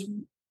LashCon was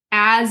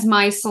as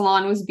my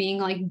salon was being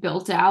like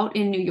built out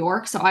in New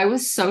York. So I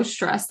was so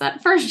stressed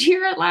that first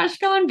year at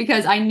LashCon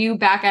because I knew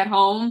back at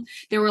home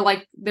there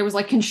was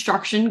like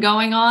construction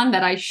going on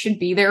that I should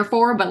be there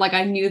for, but like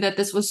I knew that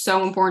this was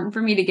so important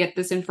for me to get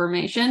this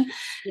information.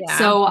 Yeah.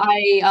 So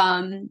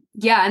and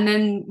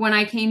then when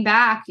I came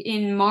back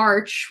in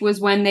March was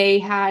when they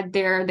had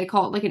they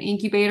call it like an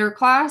incubator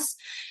class.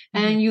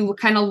 And you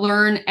kind of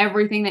learn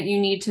everything that you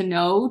need to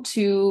know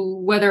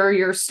to whether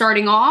you're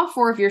starting off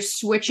or if you're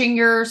switching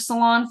your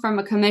salon from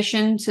a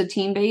commission to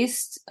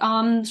team-based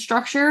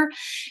structure.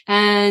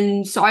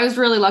 And so I was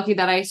really lucky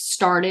that I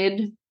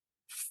started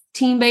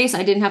team-based.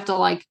 I didn't have to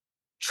like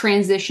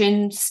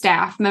transition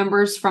staff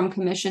members from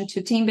commission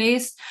to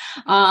team-based.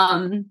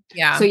 So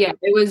yeah,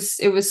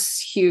 it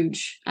was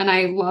huge. And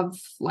I love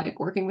like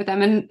working with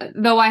them. And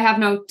though I have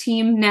no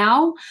team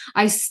now,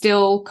 I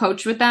still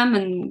coach with them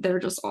and they're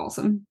just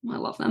awesome. I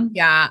love them.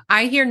 Yeah.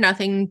 I hear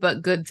nothing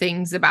but good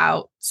things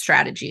about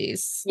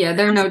strategies. Yeah.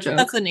 They're no joke.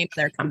 That's the name of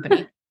their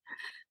company.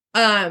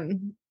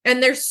 And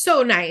they're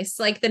so nice,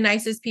 like the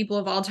nicest people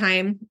of all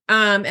time.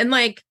 And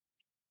like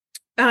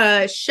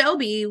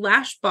Shelby,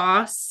 Lash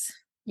Boss.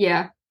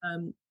 Yeah.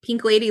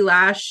 Pink Lady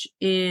Lash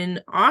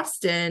in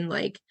Austin,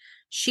 like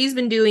she's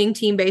been doing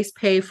team-based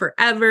pay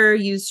forever,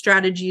 used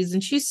strategies,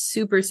 and she's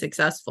super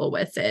successful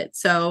with it.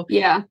 So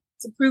yeah,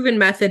 it's a proven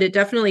method. It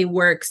definitely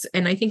works.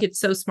 And I think it's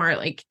so smart,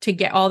 like to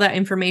get all that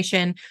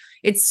information.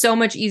 It's so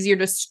much easier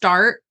to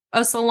start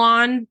a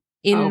salon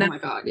in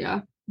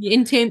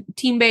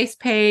team-based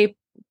pay,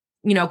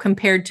 you know,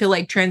 compared to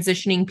like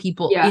transitioning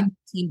people in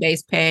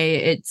team-based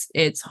pay.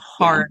 It's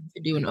hard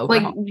to do an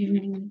overhaul.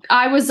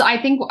 Like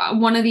I think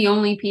one of the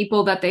only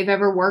people that they've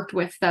ever worked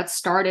with that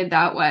started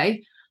that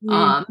way.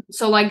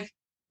 So like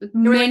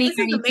many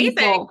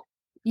people,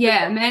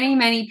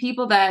 many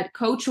people that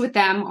coach with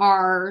them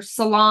are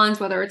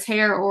salons, whether it's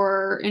hair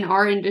or in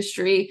our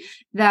industry,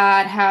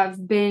 that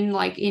have been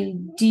like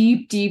in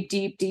deep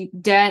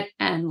debt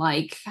and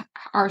like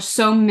are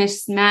so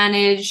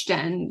mismanaged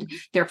and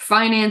their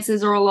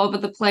finances are all over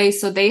the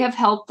place. So they have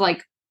helped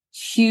like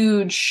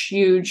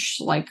huge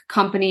like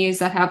companies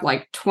that have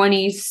like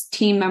 20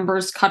 team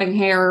members cutting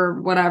hair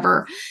or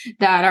whatever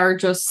that are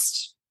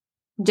just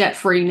debt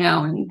free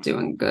now and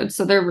doing good.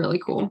 So they're really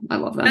cool. I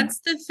love them. That's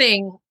the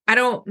thing. I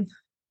don't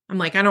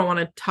want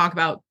to talk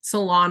about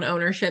salon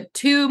ownership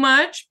too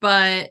much,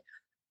 but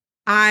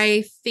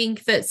I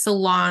think that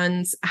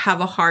salons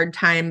have a hard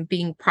time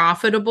being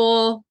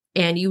profitable,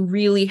 and you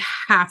really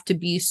have to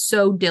be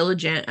so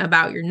diligent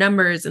about your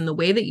numbers and the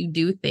way that you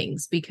do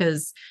things,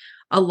 because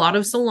a lot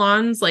of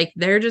salons, like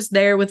they're just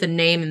there with a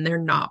name and they're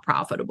not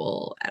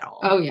profitable at all.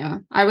 Oh yeah.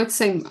 I would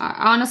say,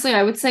 honestly,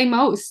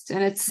 most,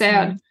 and it's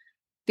sad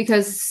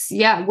because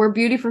we're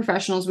beauty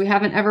professionals. We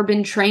haven't ever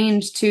been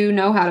trained to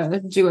know how to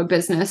do a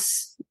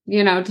business,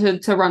 you know,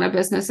 to run a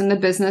business and the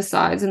business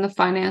sides and the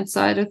finance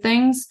side of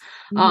things.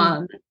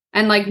 And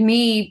like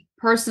me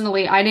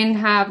personally, I don't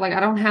have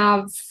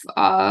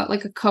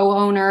like a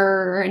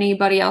co-owner or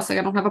anybody else. Like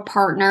I don't have a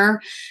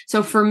partner.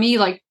 So for me,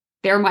 like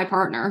they're my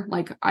partner.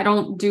 Like I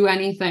don't do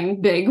anything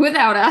big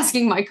without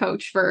asking my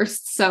coach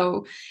first.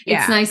 So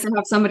it's nice to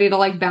have somebody to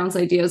like bounce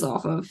ideas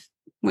off of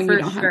when you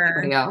don't have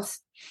anybody else.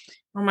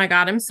 Oh my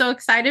God. I'm so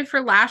excited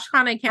for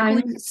LashCon. I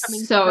can't believe it's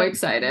coming. So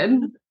excited.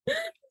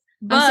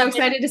 I'm so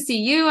excited to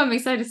see you. I'm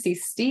excited to see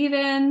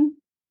Steven.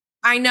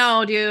 I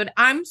know, dude.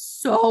 I'm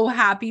so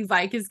happy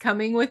Vike is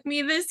coming with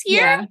me this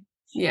year.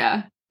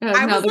 Yeah.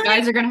 The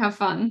guys are going to have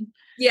fun.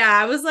 Yeah.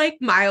 I was like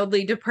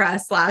mildly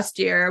depressed last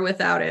year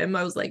without him.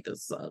 I was like,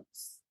 this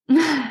sucks.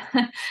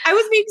 I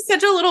was being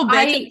such a little bitch.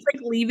 I I was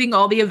like leaving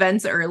all the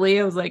events early.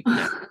 I was like,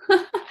 no.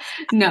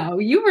 No,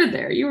 you were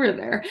there. You were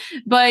there.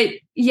 But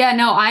yeah,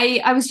 no,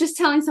 I was just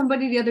telling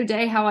somebody the other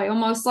day how I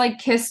almost like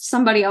kissed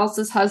somebody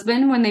else's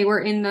husband when they were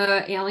in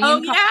the Oh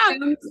alien yeah,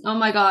 costumes. Oh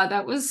my God,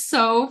 that was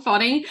so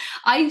funny.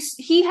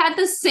 He had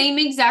the same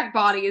exact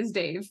body as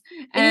Dave.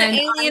 in the And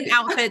alien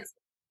outfits.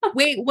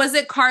 Wait, was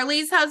it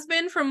Carly's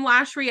husband from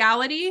Lash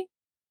Reality?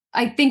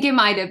 I think it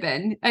might have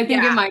been. I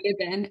think it Yeah, might have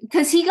been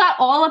because he got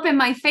all up in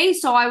my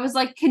face. So I was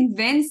like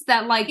convinced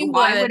that like, he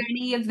why would. would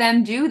any of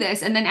them do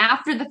this? And then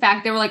after the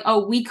fact, they were like,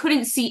 oh, we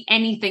couldn't see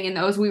anything in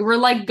those. We were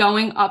like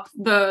going up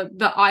the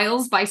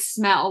aisles by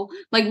smell.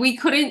 Like we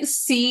couldn't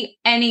see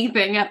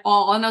anything at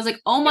all. And I was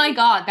like, oh my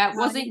God, that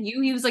wasn't you.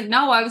 He was like,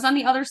 no, I was on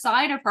the other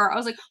side of her. I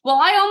was like,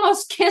 well, I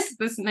almost kissed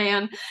this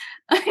man.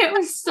 It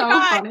was so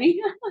God, funny.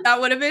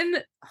 that would have been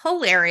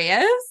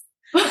hilarious.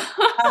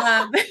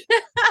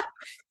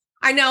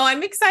 I know.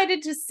 I'm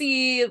excited to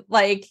see,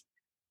 like,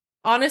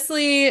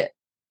 honestly,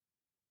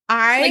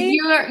 Like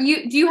I,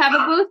 you do you have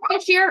a booth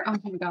this year? Oh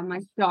my God,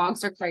 my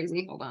dogs are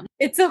crazy. Hold on.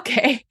 it's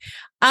okay.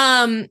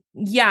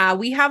 Yeah,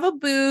 we have a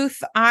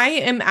booth. I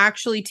am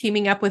actually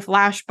teaming up with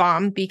Lash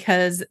Bomb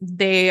because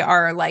they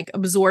are like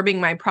absorbing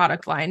my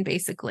product line,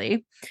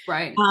 basically.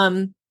 Right.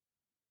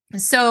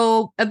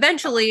 So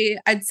eventually,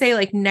 I'd say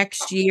like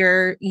next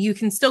year, you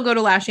can still go to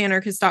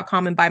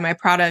lashanarchist.com and buy my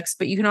products,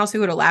 but you can also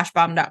go to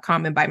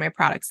lashbomb.com and buy my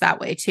products that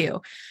way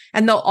too.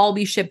 And they'll all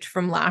be shipped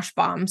from Lash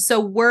Bomb. So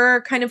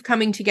we're kind of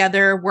coming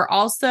together. We're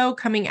also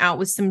coming out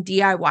with some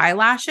DIY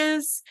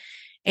lashes.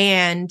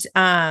 And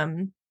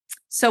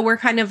so we're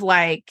kind of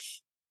like,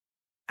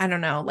 I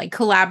don't know, like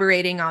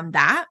collaborating on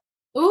that.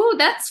 Ooh,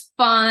 that's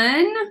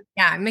fun.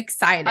 Yeah, I'm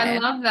excited. I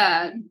love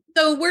that.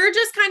 So we're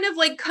just kind of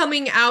like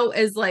coming out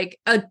as like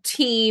a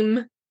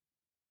team.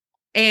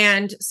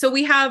 And so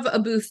we have a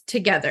booth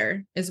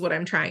together, is what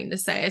I'm trying to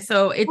say.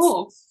 So it's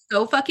Cool.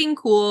 so fucking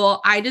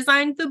cool. I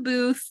designed the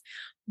booth,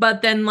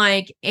 but then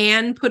like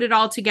Anne put it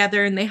all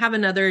together, and they have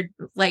another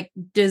like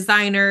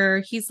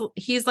designer. He's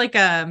like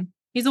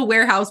he's a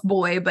warehouse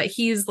boy, but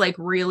he's like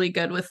really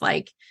good with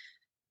like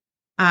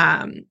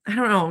I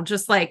don't know,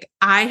 just like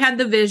I had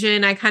the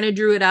vision, I kind of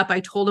drew it up,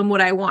 I told him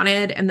what I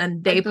wanted, and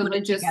then they Like the put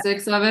it together.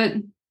 logistics of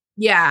it.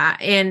 Yeah,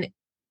 and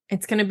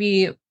it's gonna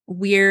be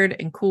weird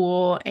and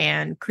cool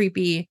and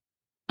creepy.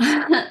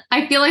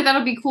 I feel like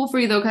that'll be cool for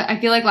you though, 'cause I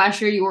feel like last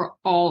year you were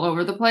all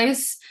over the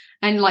place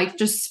and like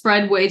just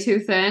spread way too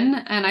thin.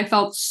 And I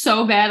felt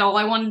so bad. All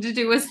I wanted to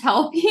do was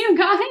help you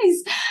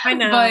guys. I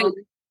know. But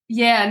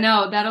yeah,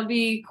 no, that'll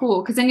be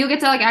cool. Cause then you'll get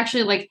to like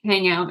actually like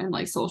hang out and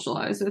like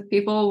socialize with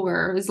people.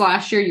 Whereas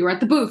last year you were at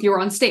the booth, you were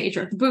on stage,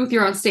 you're at the booth,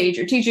 you're on stage,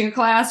 you're teaching a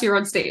class, you're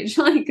on stage.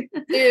 Like,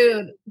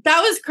 Dude,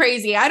 that was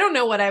crazy. I don't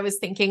know what I was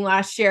thinking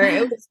last year.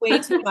 It was way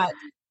too much.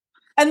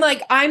 And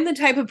like, I'm the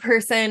type of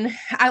person,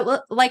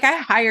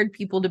 I hired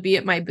people to be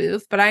at my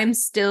booth, but I'm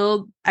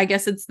still, I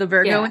guess it's the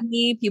Virgo in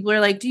me. People are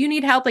like, do you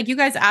need help? Like, you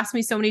guys asked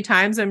me so many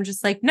times. I'm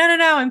just like, no,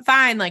 I'm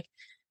fine. Like,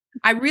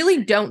 I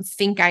really don't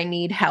think I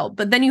need help.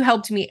 But then you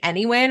helped me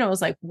anyway. And I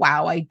was like,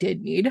 wow, I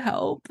did need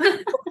help.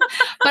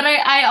 But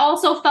I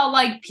also felt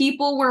like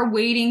people were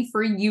waiting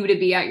for you to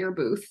be at your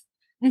booth.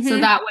 Mm-hmm. So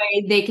that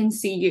way they can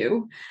see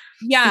you.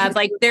 Yeah.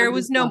 Like there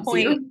was no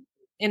point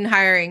in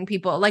hiring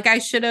people. Like I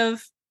should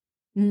have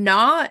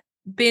not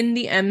been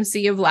the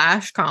MC of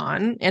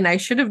LashCon, and I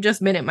should have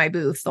just been at my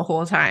booth the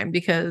whole time,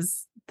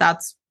 because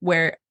that's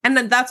where I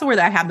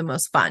had the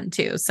most fun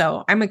too.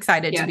 So I'm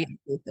excited to be at the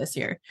booth this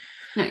year.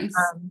 Nice.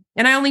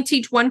 And I only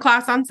teach one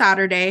class on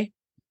Saturday,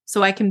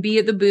 so I can be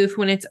at the booth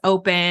when it's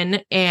open,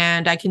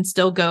 and I can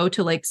still go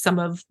to like some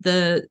of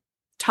the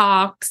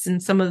talks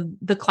and some of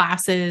the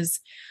classes.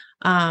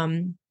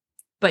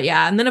 But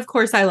yeah, and then of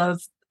course I love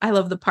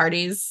the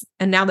parties.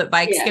 And now that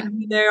Bike's gonna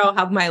be there, I'll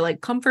have my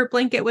like comfort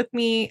blanket with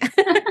me.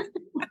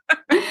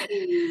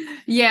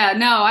 Yeah,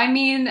 no, I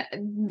mean,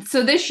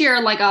 so this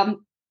year, like,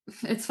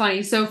 it's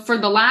funny. So for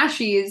the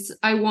Lashies,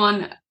 I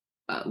won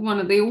one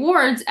of the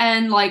awards,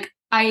 and like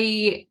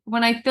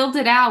when I filled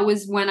it out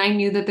was when I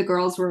knew that the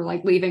girls were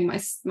like leaving my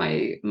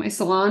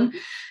salon.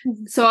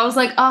 So I was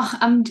like, oh,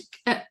 I'm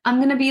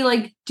gonna be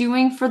like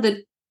doing for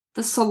the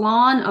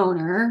salon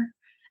owner.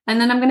 And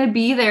then I'm going to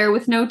be there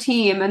with no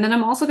team. And then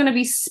I'm also going to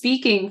be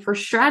speaking for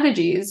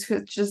strategies,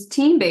 which is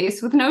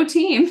team-based with no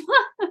team.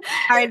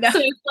 I know.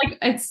 So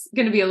it's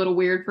going to be a little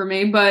weird for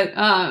me, but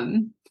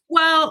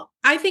well,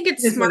 I think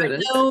it's smart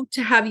though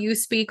to have you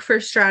speak for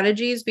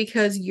strategies,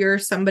 because you're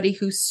somebody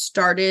who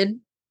started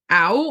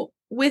out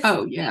with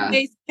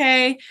team-based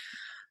pay.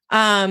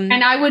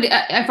 And I would,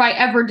 if I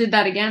ever did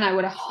that again, I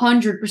would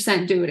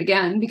 100% do it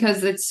again,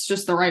 because it's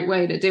just the right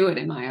way to do it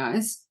in my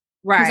eyes.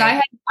 Right.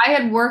 Because I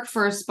had worked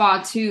for a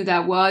spa too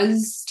that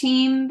was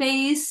team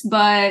based,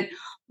 but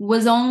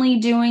was only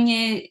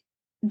doing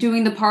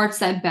the parts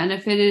that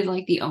benefited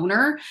like the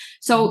owner.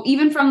 So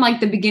even from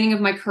like the beginning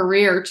of my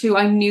career too,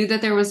 I knew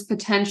that there was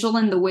potential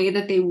in the way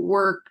that they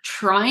were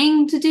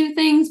trying to do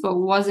things, but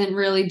wasn't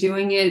really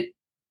doing it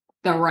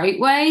the right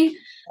way.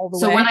 All the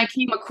So way. when I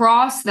came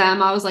across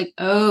them, I was like,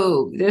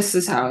 oh, this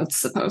is how it's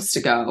supposed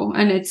to go.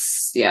 And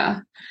it's,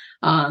 yeah.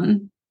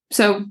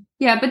 So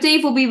yeah, but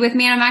Dave will be with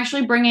me, and I'm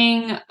actually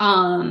bringing,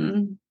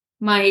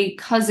 my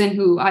cousin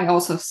who I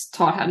also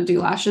taught how to do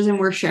lashes, and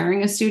we're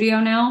sharing a studio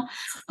now.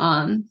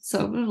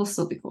 So it'll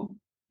still be cool.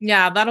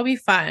 Yeah, that'll be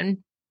fun.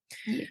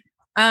 Yeah.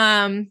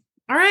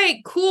 All right,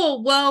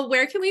 cool. Well,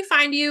 where can we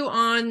find you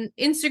on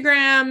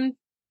Instagram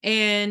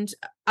and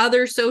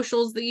other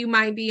socials that you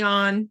might be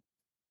on?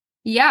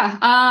 Yeah,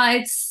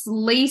 it's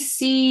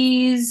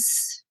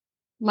Lacey's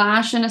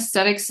Lash and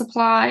Aesthetic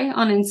Supply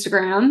on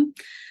Instagram.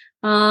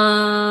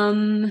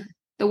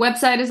 The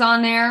website is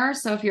on there,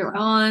 so if you're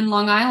on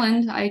Long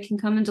Island, I can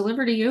come and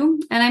deliver to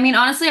you. And I mean,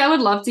 honestly, I would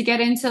love to get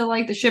into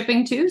like the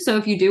shipping too. So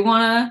if you do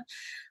want to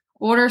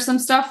order some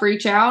stuff,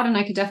 reach out, and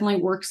I could definitely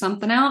work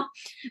something out.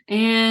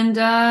 And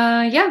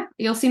yeah,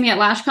 you'll see me at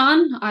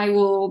LashCon. I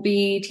will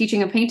be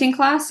teaching a painting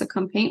class, so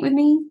come paint with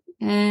me.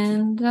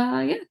 And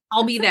yeah,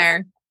 I'll be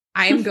there.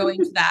 I am going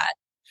to that.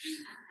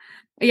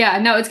 Yeah,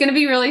 no, it's gonna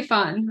be really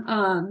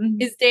fun.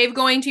 Is Dave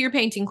going to your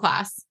painting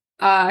class?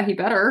 He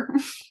better.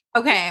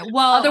 Okay,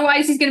 well,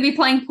 Otherwise he's gonna be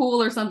playing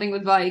pool or something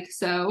with Vike.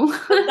 So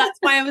that's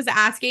why I was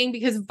asking,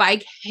 because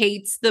Vike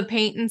hates the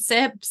paint and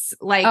sips.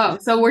 Like, oh,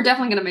 so we're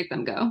definitely gonna make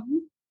them go.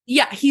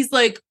 yeah, he's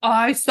like, oh,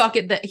 I suck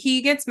at that.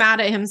 He gets mad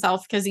at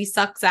himself because he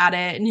sucks at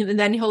it, and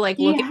then he'll like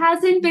look. He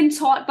hasn't been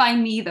taught by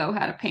me though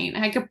how to paint.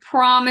 I could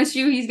promise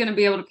you he's gonna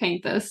be able to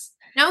paint this.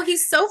 No,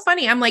 he's so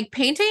funny. I'm like,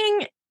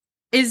 painting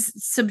is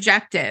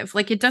subjective.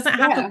 Like, it doesn't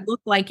have to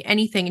look like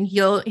anything. And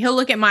he'll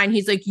look at mine.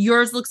 He's like,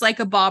 yours looks like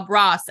a Bob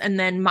Ross, and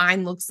then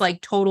mine looks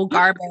like total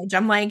garbage.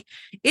 I'm like,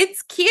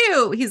 it's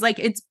cute. He's like,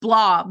 it's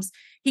blobs.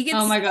 He gets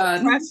oh my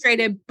God.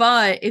 frustrated,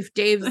 but if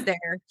Dave's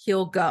there,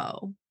 he'll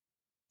go.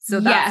 So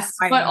that's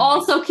yes, but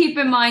also keep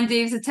in mind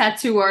Dave's a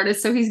tattoo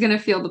artist, so he's gonna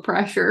feel the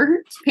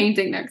pressure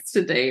painting next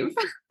to Dave.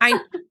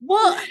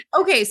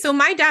 Okay, so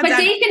my dad, but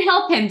Dave can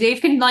help him.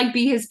 Dave can like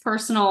be his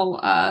personal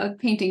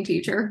painting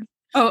teacher.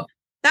 Oh,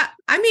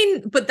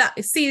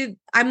 see,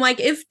 I'm like,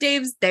 if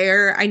Dave's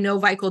there, I know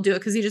Vike will do it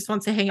because he just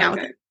wants to hang out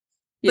with him.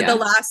 But the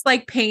last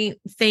like paint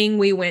thing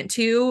we went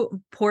to,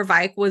 poor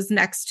Vike was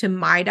next to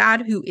my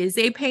dad, who is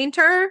a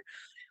painter.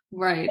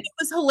 Right. And it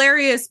was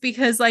hilarious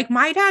because like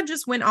my dad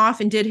just went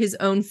off and did his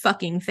own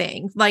fucking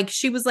thing. Like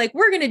she was like,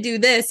 we're going to do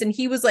this. And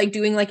he was like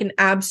doing like an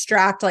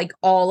abstract, like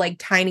all like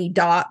tiny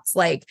dots.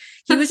 Like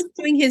he was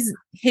doing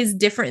his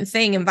different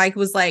thing. And Vike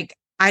was like,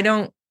 I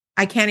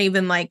can't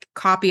even like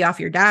copy off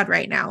your dad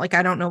right now. Like,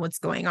 I don't know what's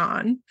going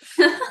on.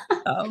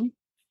 So.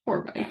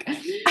 Poor Vike.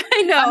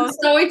 I know. I'm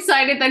so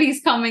excited that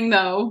he's coming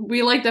though.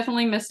 We like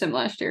definitely missed him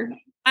last year.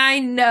 I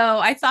know.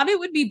 I thought it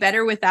would be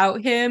better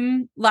without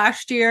him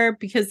last year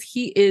because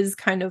he is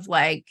kind of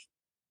like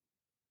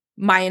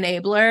my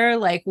enabler.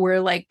 Like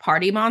we're like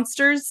party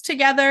monsters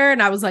together.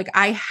 And I was like,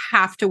 I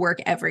have to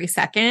work every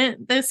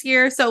second this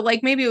year. So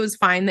like maybe it was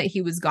fine that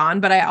he was gone,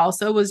 but I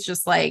also was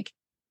just like,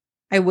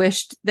 I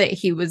wished that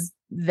he was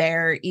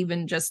there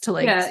even just to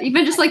like. Yeah,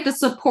 even just like the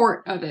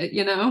support of it,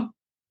 you know?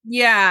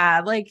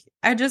 Yeah, like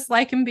I just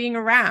like him being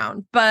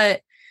around.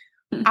 But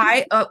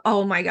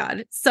oh my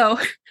God. So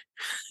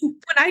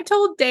when I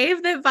told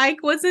Dave that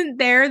Vike wasn't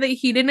there, that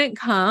he didn't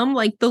come,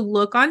 like the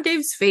look on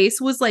Dave's face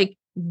was like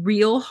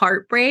real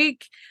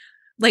heartbreak.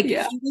 Like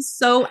he was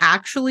so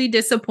actually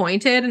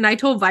disappointed. And I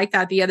told Vike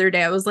that the other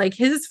day. I was like,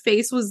 his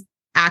face was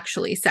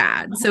actually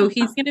sad. So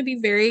he's going to be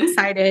very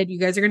excited. You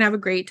guys are going to have a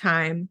great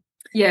time.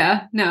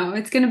 Yeah, no,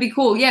 it's gonna be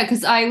cool. Yeah,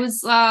 because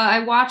I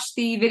watched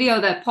the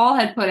video that Paul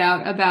had put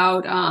out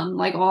about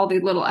like all the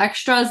little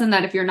extras, and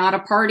that if you're not a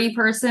party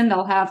person,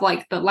 they'll have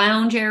like the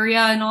lounge area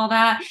and all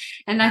that.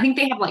 And I think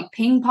they have like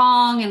ping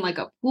pong and like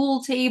a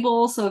pool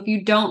table. So if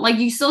you don't like,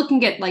 you still can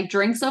get like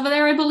drinks over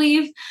there, I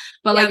believe.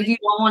 But like if you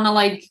don't want to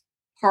like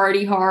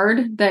party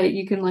hard, that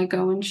you can like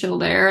go and chill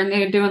there. And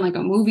they're doing like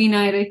a movie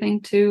night, I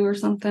think, too, or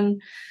something.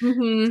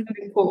 Mm-hmm. It's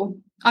gonna be cool.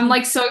 I'm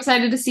like so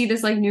excited to see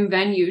this like new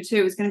venue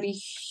too. It's gonna be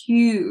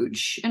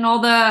huge. And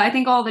I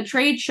think all the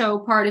trade show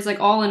part is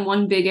like all in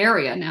one big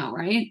area now,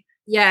 right?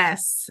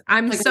 Yes.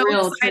 I'm like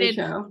so excited.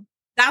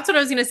 That's what I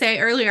was going to say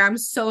earlier. I'm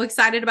so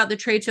excited about the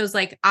trade shows.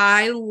 Like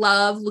I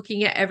love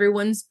looking at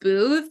everyone's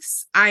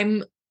booths.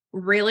 I'm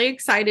really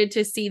excited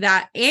to see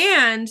that.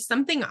 And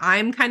something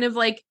I'm kind of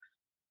like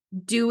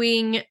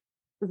doing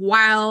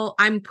while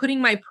I'm putting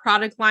my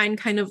product line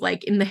kind of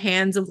like in the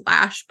hands of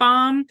Lash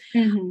Bomb,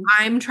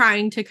 I'm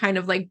trying to kind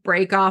of like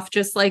break off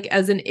just like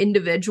as an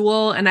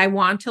individual. And I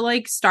want to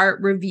like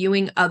start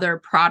reviewing other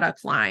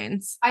product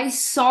lines. I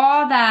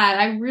saw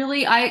that.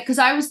 Because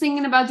I was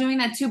thinking about doing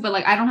that too, but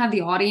like I don't have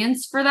the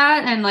audience for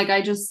that. And like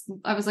I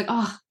was like,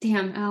 oh,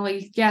 damn,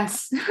 Allie,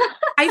 yes.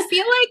 I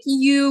feel like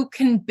you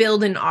can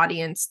build an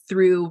audience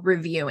through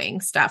reviewing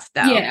stuff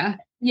though. Yeah.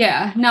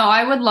 Yeah, no,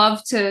 I would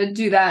love to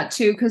do that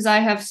too, because I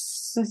have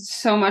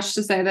so much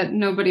to say that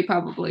nobody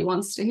probably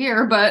wants to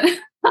hear, but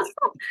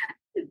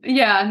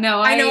yeah,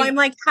 no, I know. I'm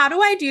like, how do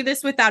I do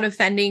this without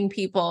offending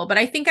people? But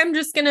I think I'm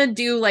just going to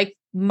do like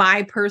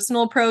my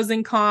personal pros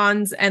and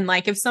cons. And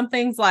like, if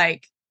something's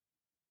like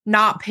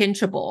not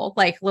pinchable.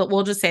 Like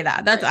we'll just say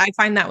that. That's, I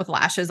find that with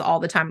lashes all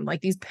the time.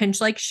 Like these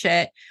pinch like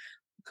shit,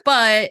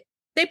 but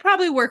they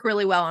probably work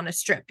really well on a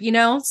strip, you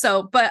know?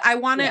 So, but I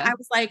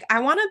was like,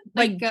 I want to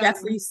like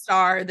Jeffree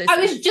Star this. I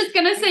was just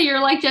going to say, you're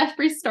like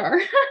Jeffree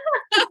Star.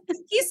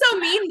 He's so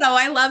mean though.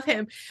 I love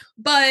him,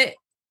 but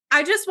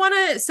I just want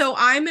to, so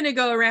I'm going to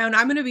go around,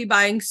 I'm going to be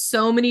buying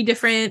so many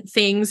different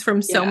things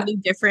from so many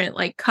different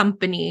like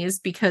companies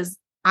because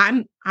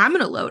I'm going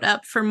to load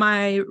up for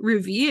my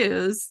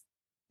reviews.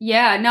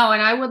 Yeah, no.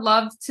 And I would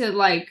love to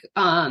like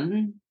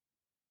I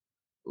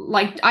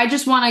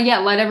just want to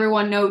let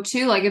everyone know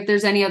too, like if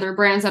there's any other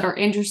brands that are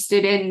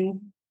interested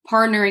in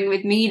partnering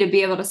with me to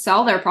be able to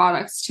sell their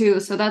products too.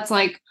 So that's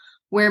like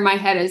where my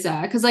head is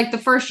at. Cause like the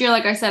first year,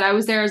 like I said, I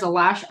was there as a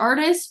lash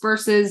artist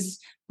versus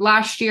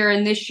last year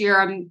and this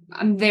year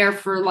I'm there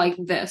for like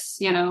this,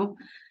 you know,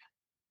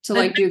 to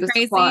like do the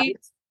supplies.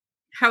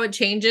 How it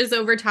changes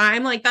over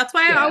time. Like that's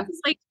why I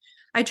always like,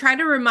 I try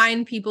to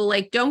remind people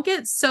like, don't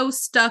get so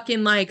stuck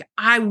in like,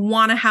 I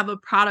want to have a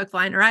product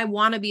line or I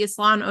want to be a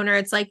salon owner.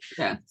 It's like,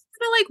 kind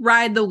of like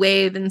ride the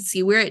wave and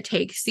see where it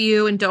takes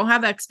you and don't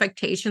have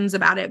expectations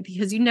about it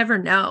because you never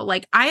know.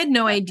 Like I had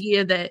no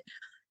idea that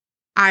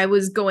I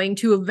was going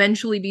to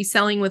eventually be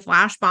selling with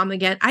Lash Bomb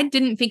again. I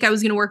didn't think I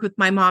was going to work with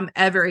my mom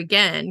ever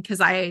again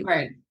because I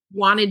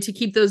wanted to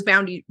keep those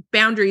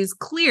boundaries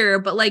clear.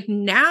 But like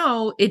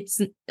now it's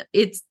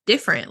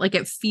different. Like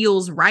it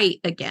feels right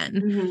again.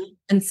 Mm-hmm.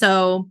 And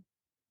so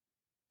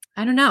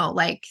I don't know,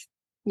 like,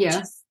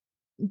 just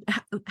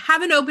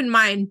have an open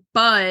mind,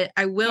 but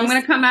I'm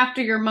going to come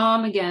after your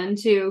mom again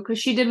too. Cause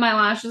she did my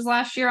lashes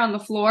last year on the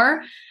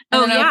floor.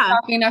 And I was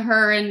talking to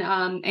her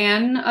and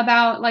Anne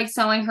about like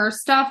selling her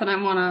stuff, and I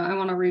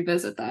want to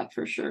revisit that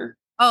for sure.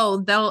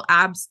 Oh, they'll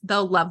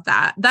love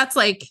that. That's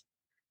like,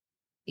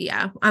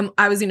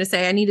 I was going to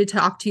say I need to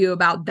talk to you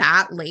about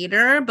that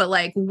later, but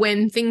like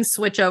when things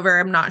switch over,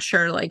 I'm not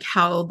sure like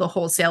how the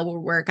wholesale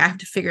will work. I have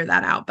to figure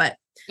that out, but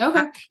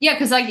okay. Yeah.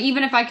 Cause like,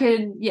 even if I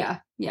could,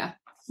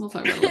 we'll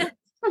talk about it.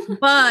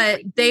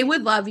 But they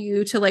would love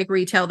you to like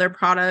retail their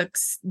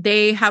products.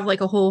 They have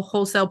like a whole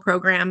wholesale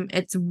program.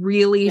 It's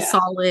really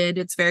solid.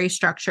 It's very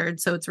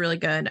structured. So it's really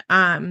good.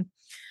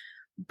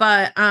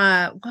 But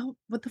well,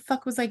 what the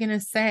fuck was I going to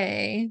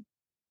say?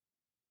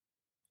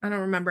 I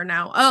don't remember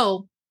now.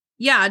 Oh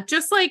yeah.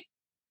 Just like,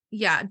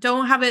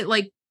 don't have it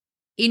like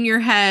in your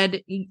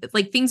head,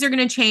 like things are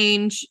going to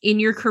change in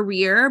your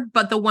career.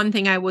 But the one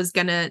thing I was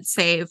going to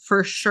say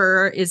for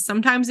sure is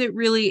sometimes it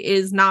really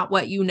is not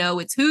what you know,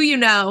 it's who you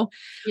know.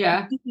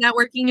 Yeah.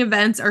 Networking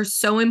events are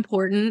so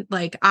important.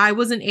 Like I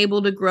wasn't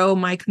able to grow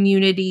my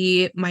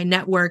community, my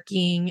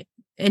networking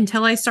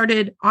until I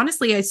started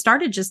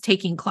just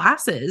taking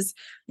classes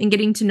and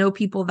getting to know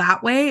people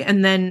that way.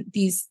 And then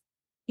these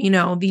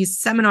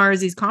seminars,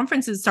 these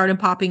conferences started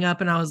popping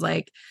up and I was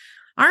like,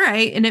 all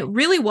right. And it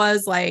really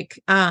was like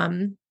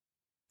the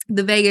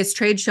Vegas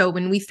trade show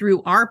when we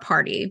threw our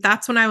party.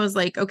 That's when I was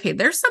like, okay,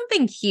 there's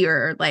something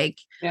here. Like,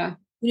 we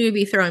need to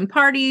be throwing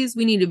parties.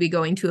 We need to be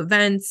going to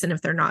events. And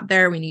if they're not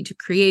there, we need to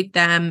create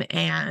them.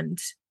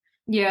 And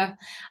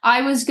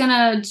I was going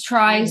to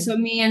try. So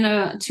me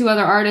and two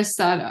other artists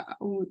that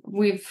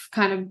we've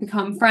kind of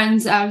become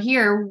friends out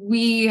here,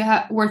 we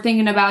were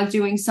thinking about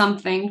doing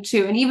something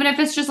too. And even if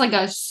it's just like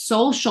a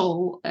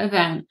social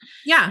event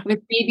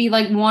with maybe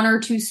like one or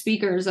two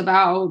speakers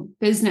about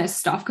business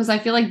stuff. Cause I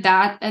feel like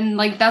that, and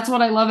like, that's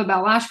what I love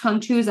about LashCon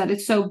too, is that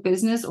it's so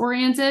business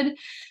oriented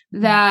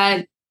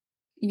that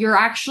you're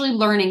actually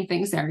learning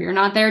things there. You're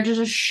not there to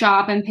just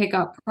shop and pick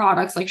up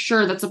products. Like,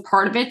 sure, that's a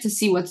part of it to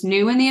see what's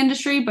new in the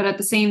industry. But at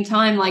the same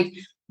time, like,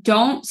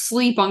 don't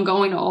sleep on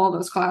going to all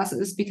those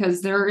classes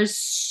because there is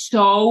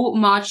so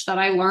much that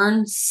I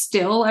learn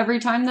still every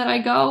time that I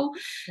go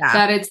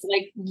that it's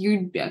like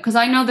because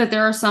I know that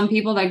there are some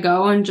people that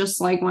go and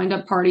just like wind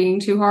up partying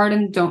too hard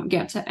and don't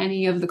get to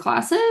any of the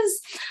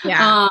classes.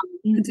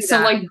 So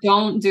like,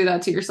 don't do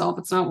that to yourself.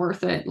 It's not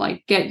worth it.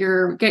 Like get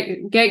your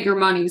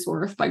money's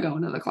worth by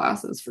going to the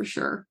classes for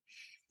sure.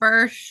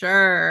 For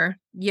sure.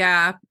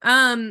 Yeah.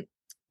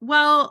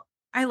 Well,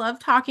 I love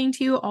talking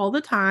to you all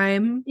the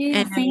time. Yeah,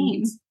 and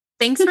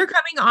thanks for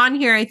coming on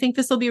here. I think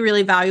this will be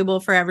really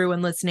valuable for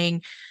everyone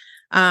listening.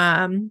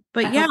 But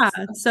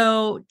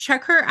so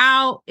check her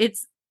out.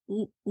 It's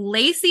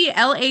Lacey,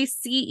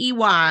 Lacey.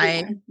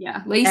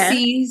 Yeah.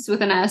 Lacey's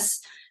with an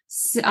S.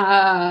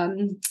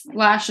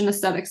 Lash and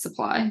Aesthetic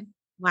Supply,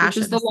 which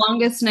is the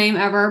longest name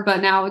ever,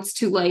 but now it's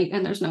too late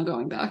and there's no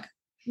going back.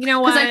 You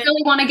know what? Because I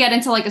really want to get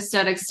into like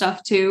aesthetic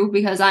stuff too,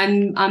 because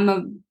I'm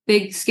a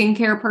big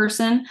skincare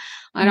person.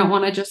 I don't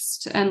want to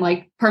just, and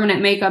like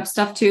permanent makeup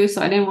stuff too.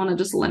 So I didn't want to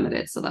just limit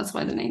it. So that's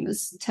why the name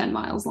is 10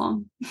 miles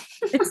long.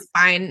 It's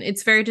fine.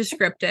 It's very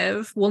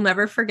descriptive. We'll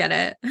never forget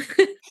it.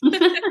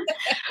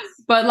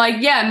 But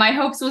like, yeah, my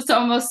hopes was to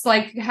almost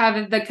like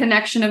have the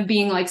connection of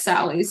being like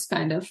Sally's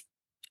kind of,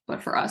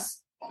 but for us.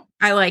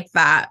 I like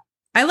that.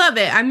 I love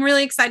it. I'm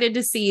really excited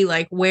to see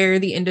like where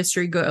the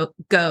industry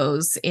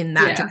goes in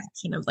that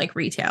direction of like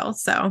retail.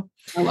 So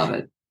I love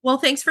it. Well,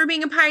 thanks for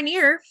being a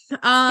pioneer.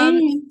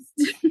 Thanks.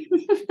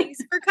 Thanks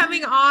for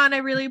coming on. I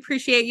really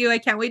appreciate you. I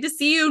can't wait to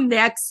see you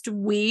next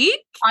week.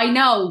 I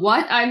know.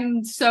 What?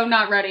 I'm so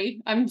not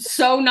ready. I'm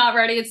so not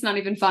ready. It's not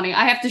even funny.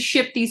 I have to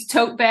ship these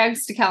tote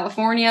bags to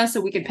California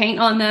so we can paint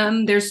on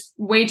them. There's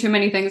way too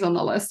many things on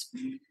the list.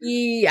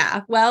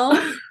 Yeah. Well,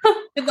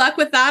 good luck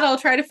with that. I'll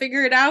try to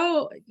figure it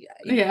out.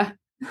 Yeah.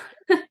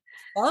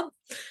 Well,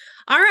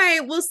 all right.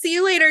 We'll see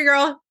you later,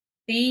 girl.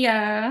 See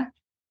ya.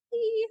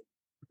 Bye.